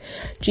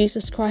HaMashiach,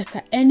 Jesus Christ,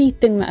 that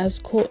anything that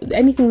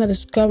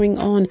is going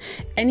on,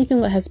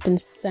 anything that has been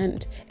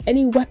sent,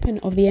 any weapon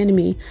of the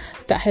enemy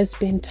that has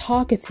been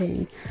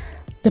targeting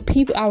the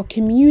people, our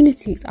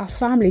communities, our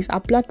families,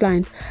 our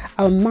bloodlines,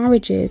 our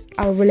marriages,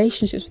 our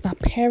relationships with our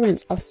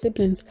parents, our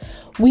siblings,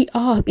 we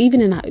ask,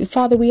 even in that,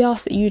 Father, we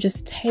ask that you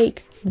just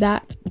take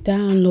that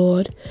down,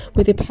 Lord,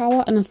 with the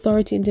power and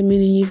authority and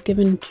dominion you've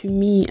given to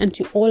me and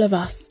to all of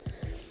us.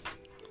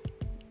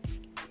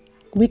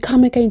 We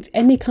come against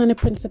any kind of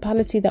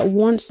principality that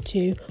wants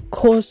to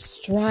cause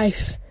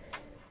strife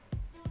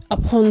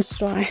upon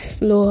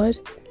strife, Lord.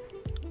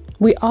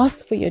 We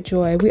ask for your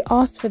joy. We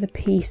ask for the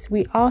peace.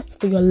 We ask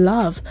for your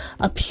love,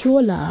 a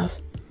pure love.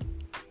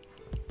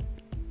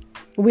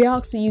 We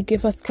ask that you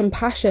give us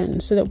compassion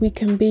so that we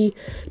can be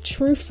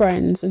true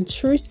friends and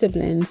true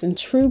siblings and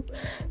true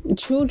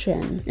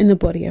children in the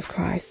body of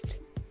Christ.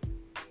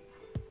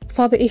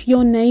 Father, if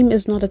your name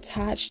is not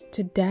attached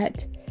to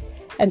debt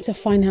and to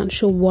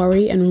financial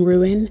worry and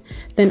ruin,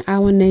 then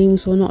our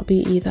names will not be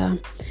either.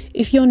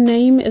 If your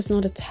name is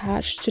not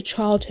attached to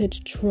childhood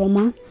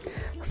trauma,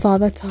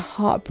 Father, to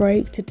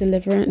heartbreak, to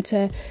deliverance,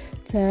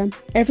 to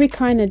every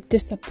kind of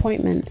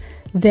disappointment,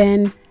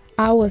 then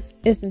ours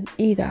isn't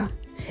either.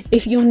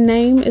 If your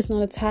name is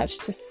not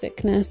attached to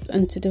sickness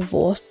and to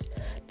divorce,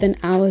 then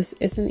ours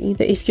isn't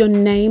either. If your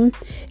name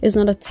is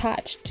not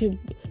attached to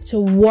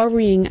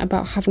worrying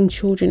about having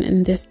children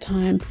in this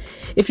time,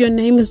 if your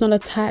name is not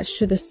attached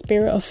to the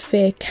spirit of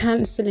fear,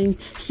 cancelling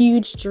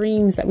huge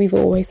dreams that we've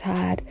always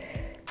had,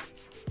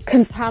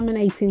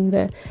 contaminating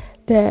the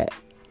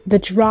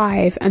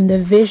drive and the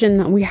vision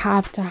that we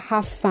have to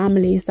have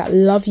families that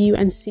love you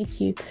and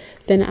seek you,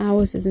 then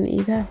ours isn't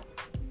either.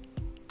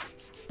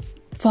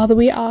 Father,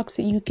 we ask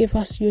that you give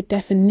us your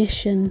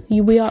definition.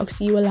 We ask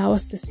that you allow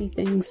us to see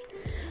things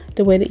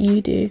the way that you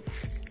do.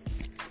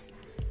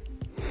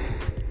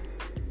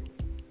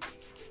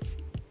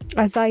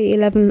 Isaiah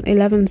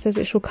 11:11 says,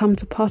 "It shall come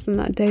to pass in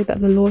that day that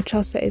the Lord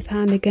shall set his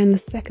hand again the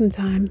second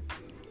time."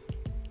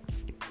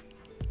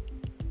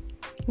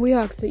 We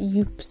ask that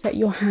you set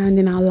your hand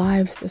in our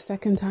lives a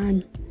second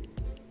time.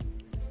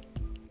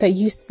 That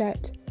you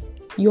set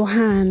your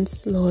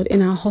hands, Lord,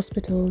 in our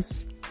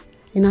hospitals,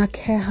 in our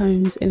care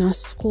homes, in our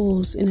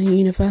schools, in our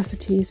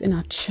universities, in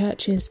our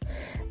churches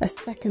a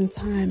second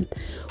time.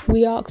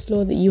 We ask,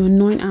 Lord, that you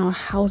anoint our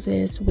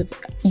houses with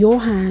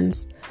your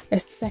hands a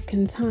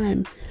second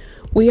time.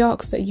 We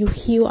ask that you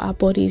heal our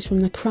bodies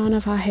from the crown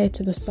of our head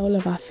to the sole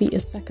of our feet a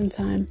second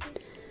time.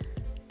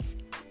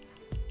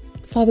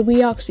 Father,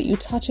 we ask that you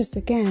touch us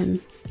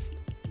again,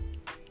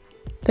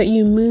 that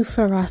you move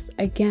for us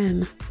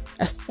again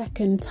a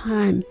second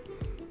time.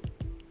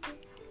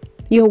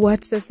 Your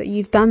word says that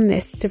you've done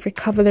this to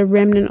recover the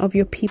remnant of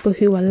your people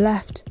who are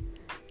left.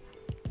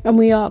 And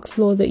we ask,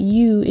 Lord, that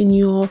you, in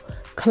your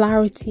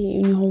clarity,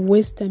 in your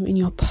wisdom, in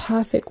your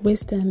perfect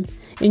wisdom,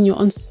 in your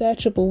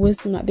unsearchable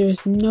wisdom, that there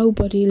is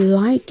nobody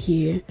like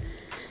you,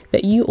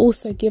 that you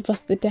also give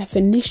us the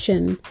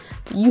definition,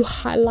 that you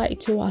highlight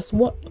to us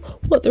what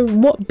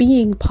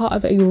being part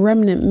of a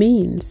remnant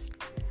means.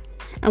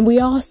 And we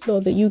ask,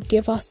 Lord, that you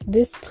give us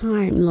this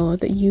time, Lord,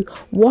 that you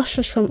wash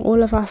us from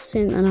all of our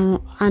sin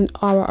and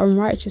our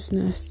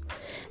unrighteousness,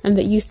 and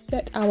that you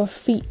set our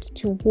feet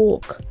to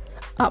walk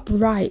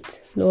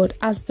upright, Lord,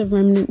 as the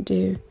remnant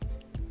do.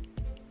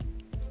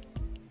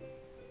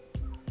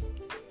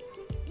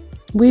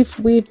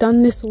 We've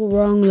done this all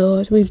wrong,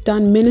 Lord. We've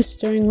done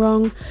ministering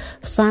wrong,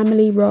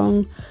 family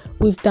wrong.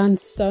 We've done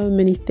so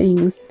many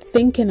things,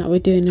 thinking that we're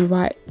doing the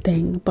right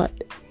thing, but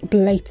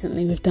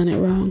blatantly we've done it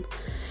wrong.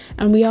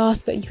 And we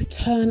ask that you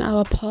turn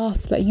our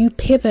path, that you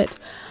pivot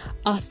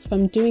us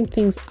from doing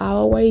things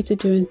our way to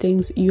doing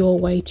things your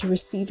way, to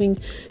receiving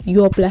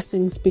your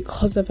blessings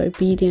because of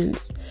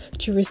obedience,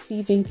 to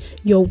receiving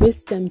your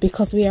wisdom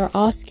because we are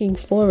asking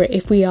for it.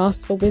 If we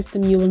ask for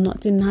wisdom, you will not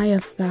deny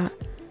us that.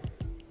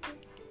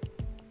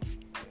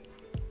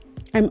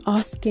 I'm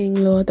asking,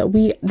 Lord,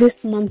 that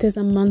this month is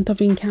a month of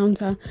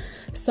encounter.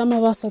 Some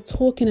of us are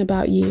talking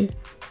about you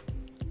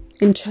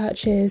in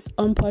churches,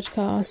 on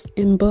podcasts,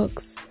 in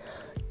books,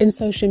 in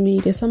social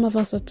media. Some of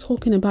us are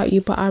talking about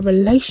you, but our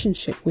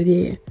relationship with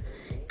you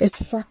is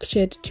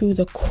fractured to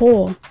the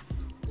core.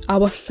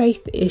 Our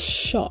faith is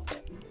shot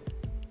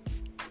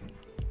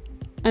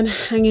and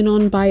hanging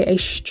on by a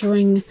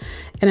string.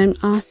 And I'm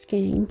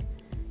asking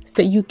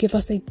that you give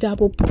us a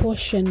double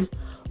portion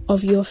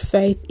of your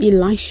faith.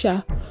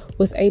 Elisha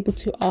was able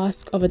to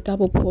ask of a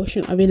double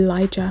portion of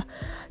Elijah.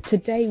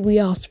 Today we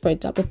ask for a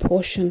double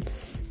portion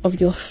of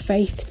your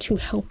faith to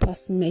help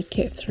us make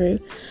it through,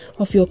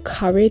 of your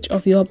courage,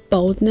 of your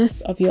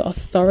boldness, of your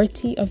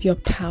authority, of your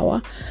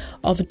power,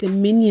 of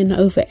dominion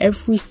over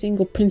every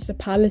single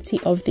principality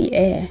of the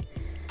air.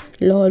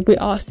 Lord, we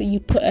ask that you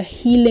put a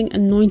healing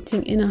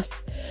anointing in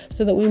us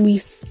so that when we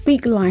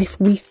speak life,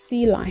 we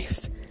see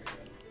life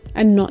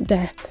and not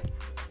death.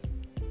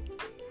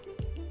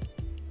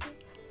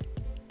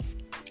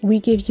 We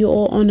give you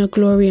all honor,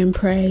 glory and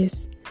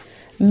praise.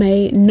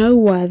 May no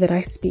word that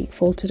I speak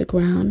fall to the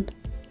ground.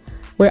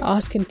 We're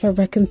asking for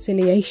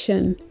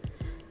reconciliation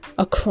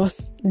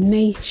across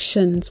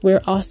nations.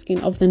 We're asking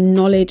of the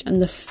knowledge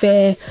and the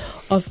fear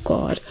of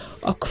God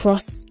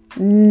across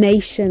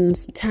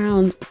nations,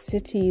 towns,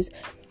 cities,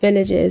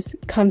 villages,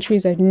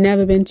 countries I've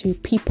never been to,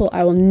 people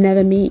I will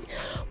never meet.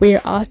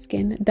 We're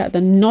asking that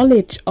the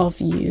knowledge of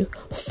you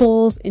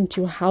falls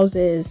into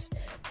houses,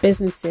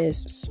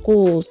 businesses,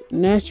 schools,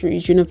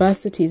 nurseries,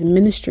 universities,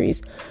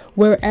 ministries,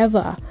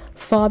 wherever.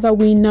 Father,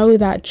 we know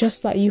that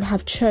just like you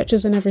have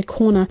churches on every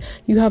corner,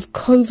 you have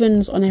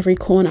covens on every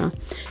corner.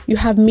 You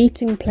have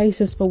meeting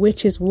places for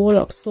witches,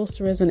 warlocks,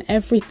 sorcerers, and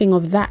everything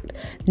of that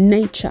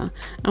nature.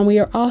 And we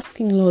are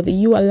asking, Lord, that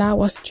you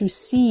allow us to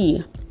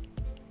see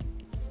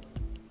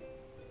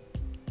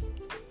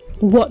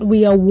what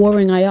we are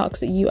warring. I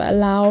ask that you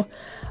allow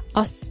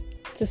us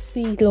to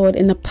see, Lord,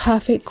 in the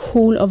perfect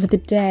cool of the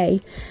day,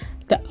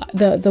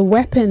 the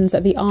weapons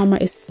that the armor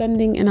is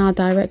sending in our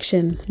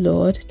direction,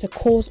 Lord, to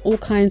cause all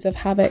kinds of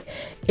havoc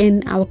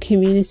in our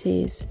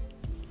communities.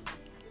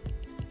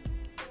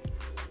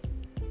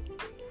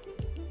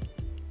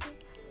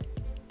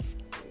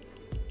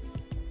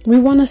 We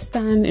want to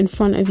stand in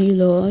front of you,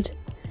 Lord,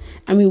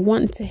 and we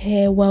want to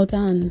hear well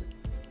done.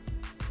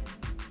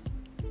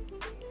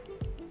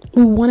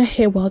 We want to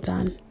hear well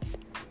done.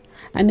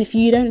 And if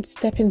you don't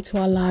step into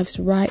our lives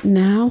right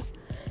now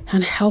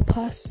and help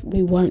us,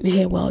 we won't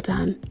hear well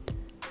done.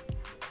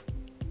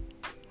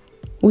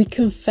 We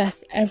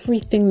confess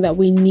everything that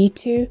we need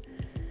to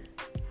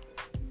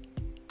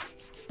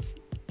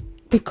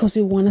because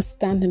we want to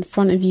stand in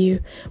front of you.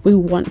 We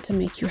want to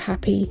make you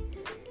happy.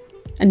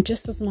 And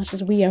just as much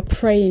as we are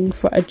praying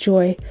for a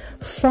joy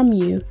from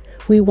you,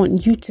 we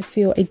want you to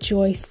feel a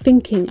joy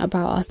thinking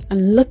about us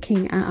and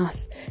looking at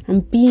us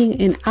and being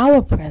in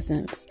our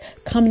presence,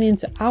 coming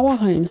into our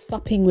home,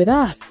 supping with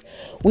us.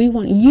 We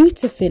want you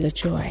to feel a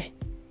joy.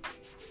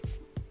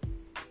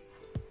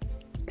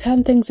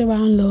 Turn things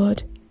around,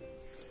 Lord.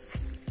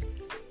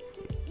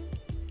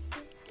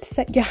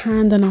 Set your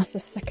hand on us a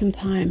second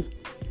time.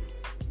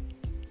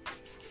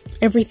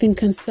 Everything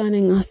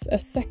concerning us a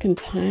second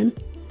time.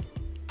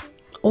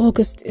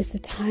 August is the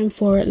time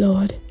for it,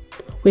 Lord.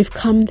 We've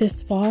come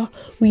this far.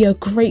 We are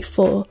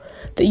grateful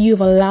that you've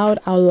allowed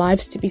our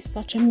lives to be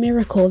such a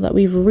miracle that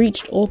we've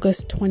reached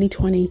August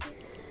 2020.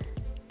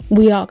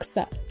 We ask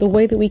that the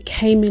way that we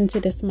came into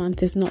this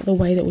month is not the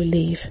way that we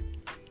leave.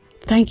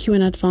 Thank you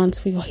in advance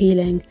for your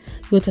healing,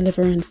 your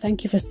deliverance.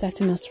 Thank you for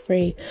setting us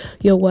free.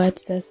 Your word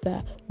says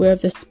that where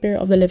the Spirit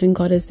of the living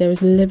God is, there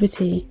is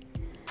liberty.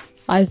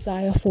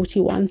 Isaiah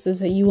 41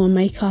 says that you will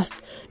make us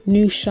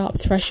new sharp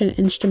threshing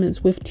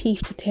instruments with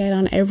teeth to tear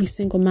down every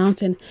single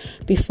mountain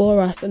before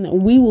us, and that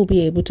we will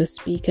be able to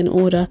speak and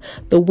order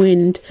the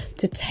wind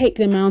to take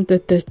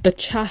the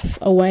chaff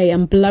away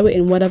and blow it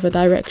in whatever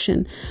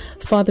direction.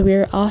 Father,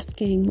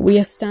 we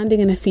are standing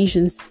in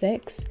Ephesians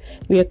 6.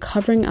 We are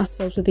covering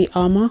ourselves with the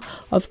armor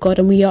of God,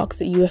 and we ask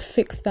that you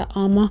affix that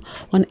armor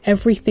on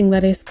everything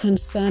that is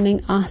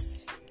concerning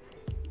us.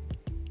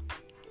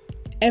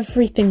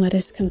 Everything that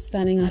is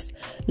concerning us.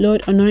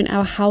 Lord, anoint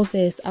our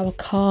houses, our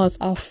cars,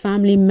 our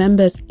family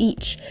members,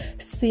 each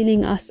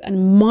sealing us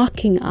and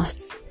marking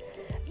us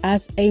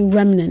as a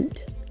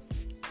remnant,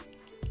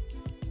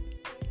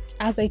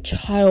 as a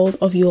child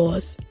of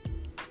yours.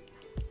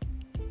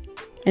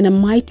 In the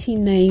mighty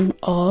name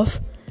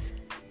of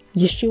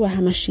Yeshua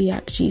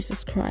HaMashiach,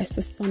 Jesus Christ,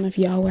 the Son of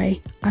Yahweh,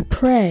 I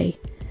pray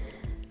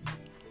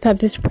that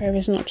this prayer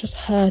is not just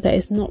heard, that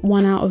it's not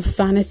one out of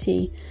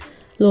vanity,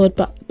 Lord,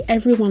 but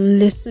everyone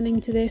listening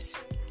to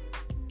this,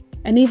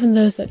 and even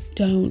those that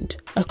don't,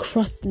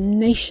 across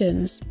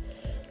nations,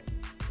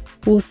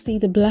 will see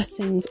the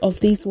blessings of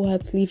these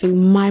words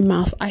leaving my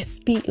mouth. I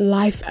speak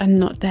life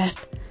and not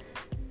death.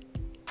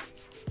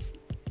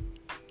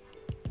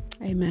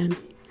 Amen.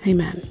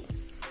 Amen.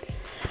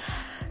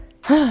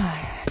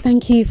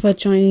 Thank you for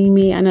joining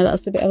me. I know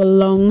that's a bit of a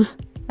long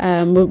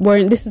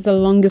this is the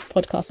longest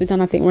podcast we've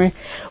done. I think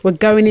we're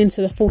going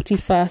into the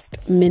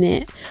 41st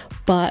minute,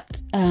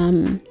 but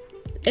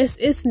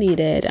it's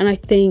needed, and I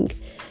think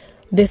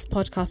this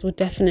podcast will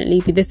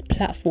definitely be, this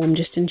platform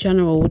just in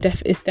general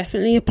is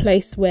definitely a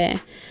place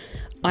where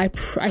I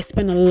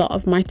spend a lot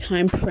of my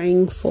time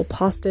praying for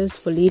pastors,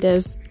 for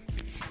leaders,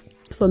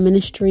 for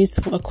ministries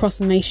across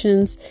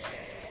nations,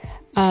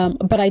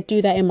 but I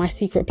do that in my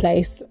secret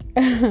place.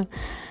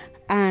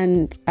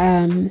 And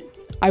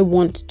I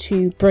want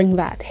to bring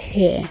that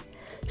here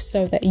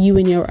so that you,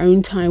 in your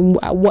own time,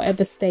 at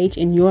whatever stage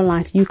in your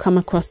life you come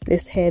across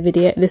this here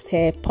video, this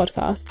here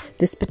podcast,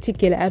 this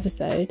particular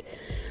episode,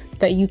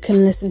 that you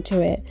can listen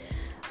to it.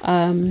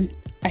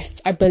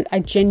 I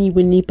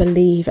genuinely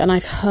believe, and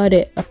I've heard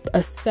it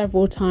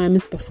several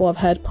times before. I've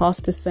heard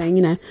pastors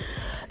saying,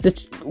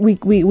 that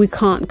we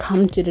can't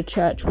come to the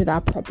church with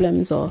our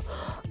problems or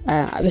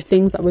the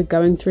things that we're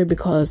going through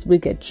because we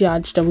get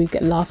judged and we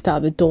get laughed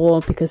out the door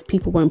because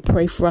people won't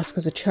pray for us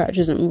because the church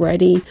isn't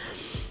ready.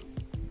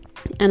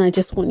 And I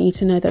just want you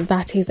to know that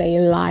that is a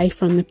lie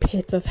from the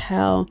pit of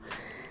hell.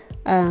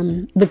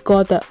 The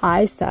God that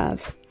I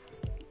serve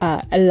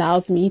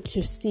allows me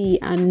to see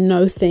and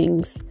know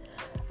things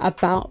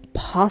about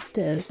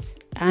pastors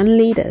and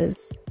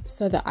leaders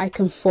so that I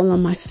can fall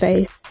on my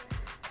face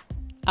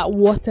at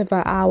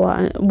whatever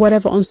hour,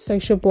 whatever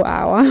unsociable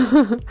hour,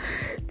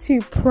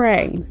 to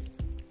pray,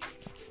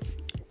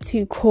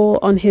 to call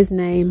on his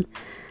name,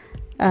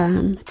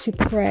 to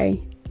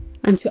pray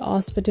and to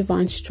ask for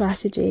divine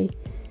strategy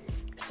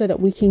so that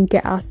we can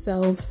get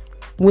ourselves,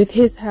 with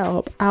his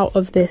help, out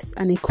of this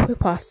and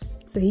equip us,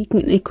 so he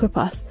can equip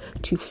us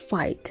to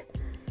fight.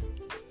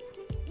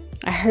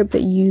 I hope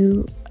that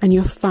you and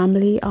your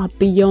family are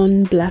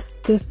beyond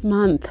blessed this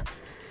month.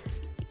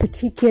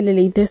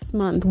 Particularly this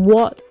month.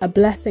 What a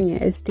blessing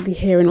it is to be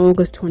here in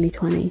August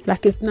 2020.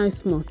 Like, it's no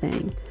small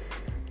thing.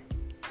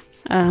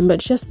 But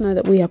just know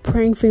that we are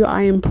praying for you.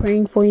 I am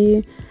praying for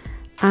you.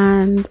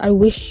 And I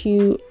wish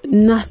you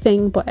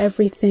nothing but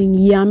everything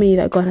yummy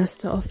that God has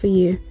to offer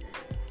you.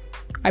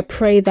 I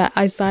pray that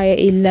Isaiah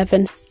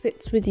 11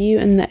 sits with you,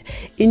 and that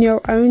in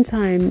your own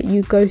time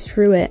you go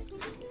through it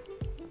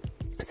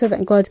so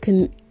that God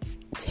can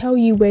tell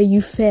you where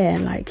you fare,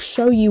 like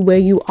show you where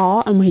you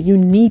are and where you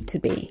need to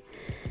be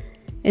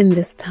in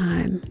this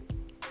time.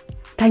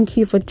 Thank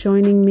you for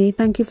joining me.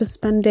 Thank you for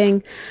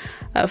spending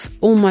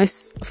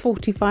almost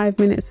 45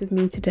 minutes with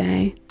me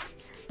today.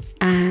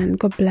 And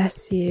God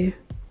bless you.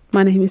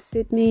 My name is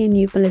Sydney, and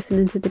you've been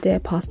listening to the Dear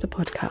Pastor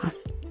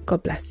podcast.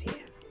 God bless you.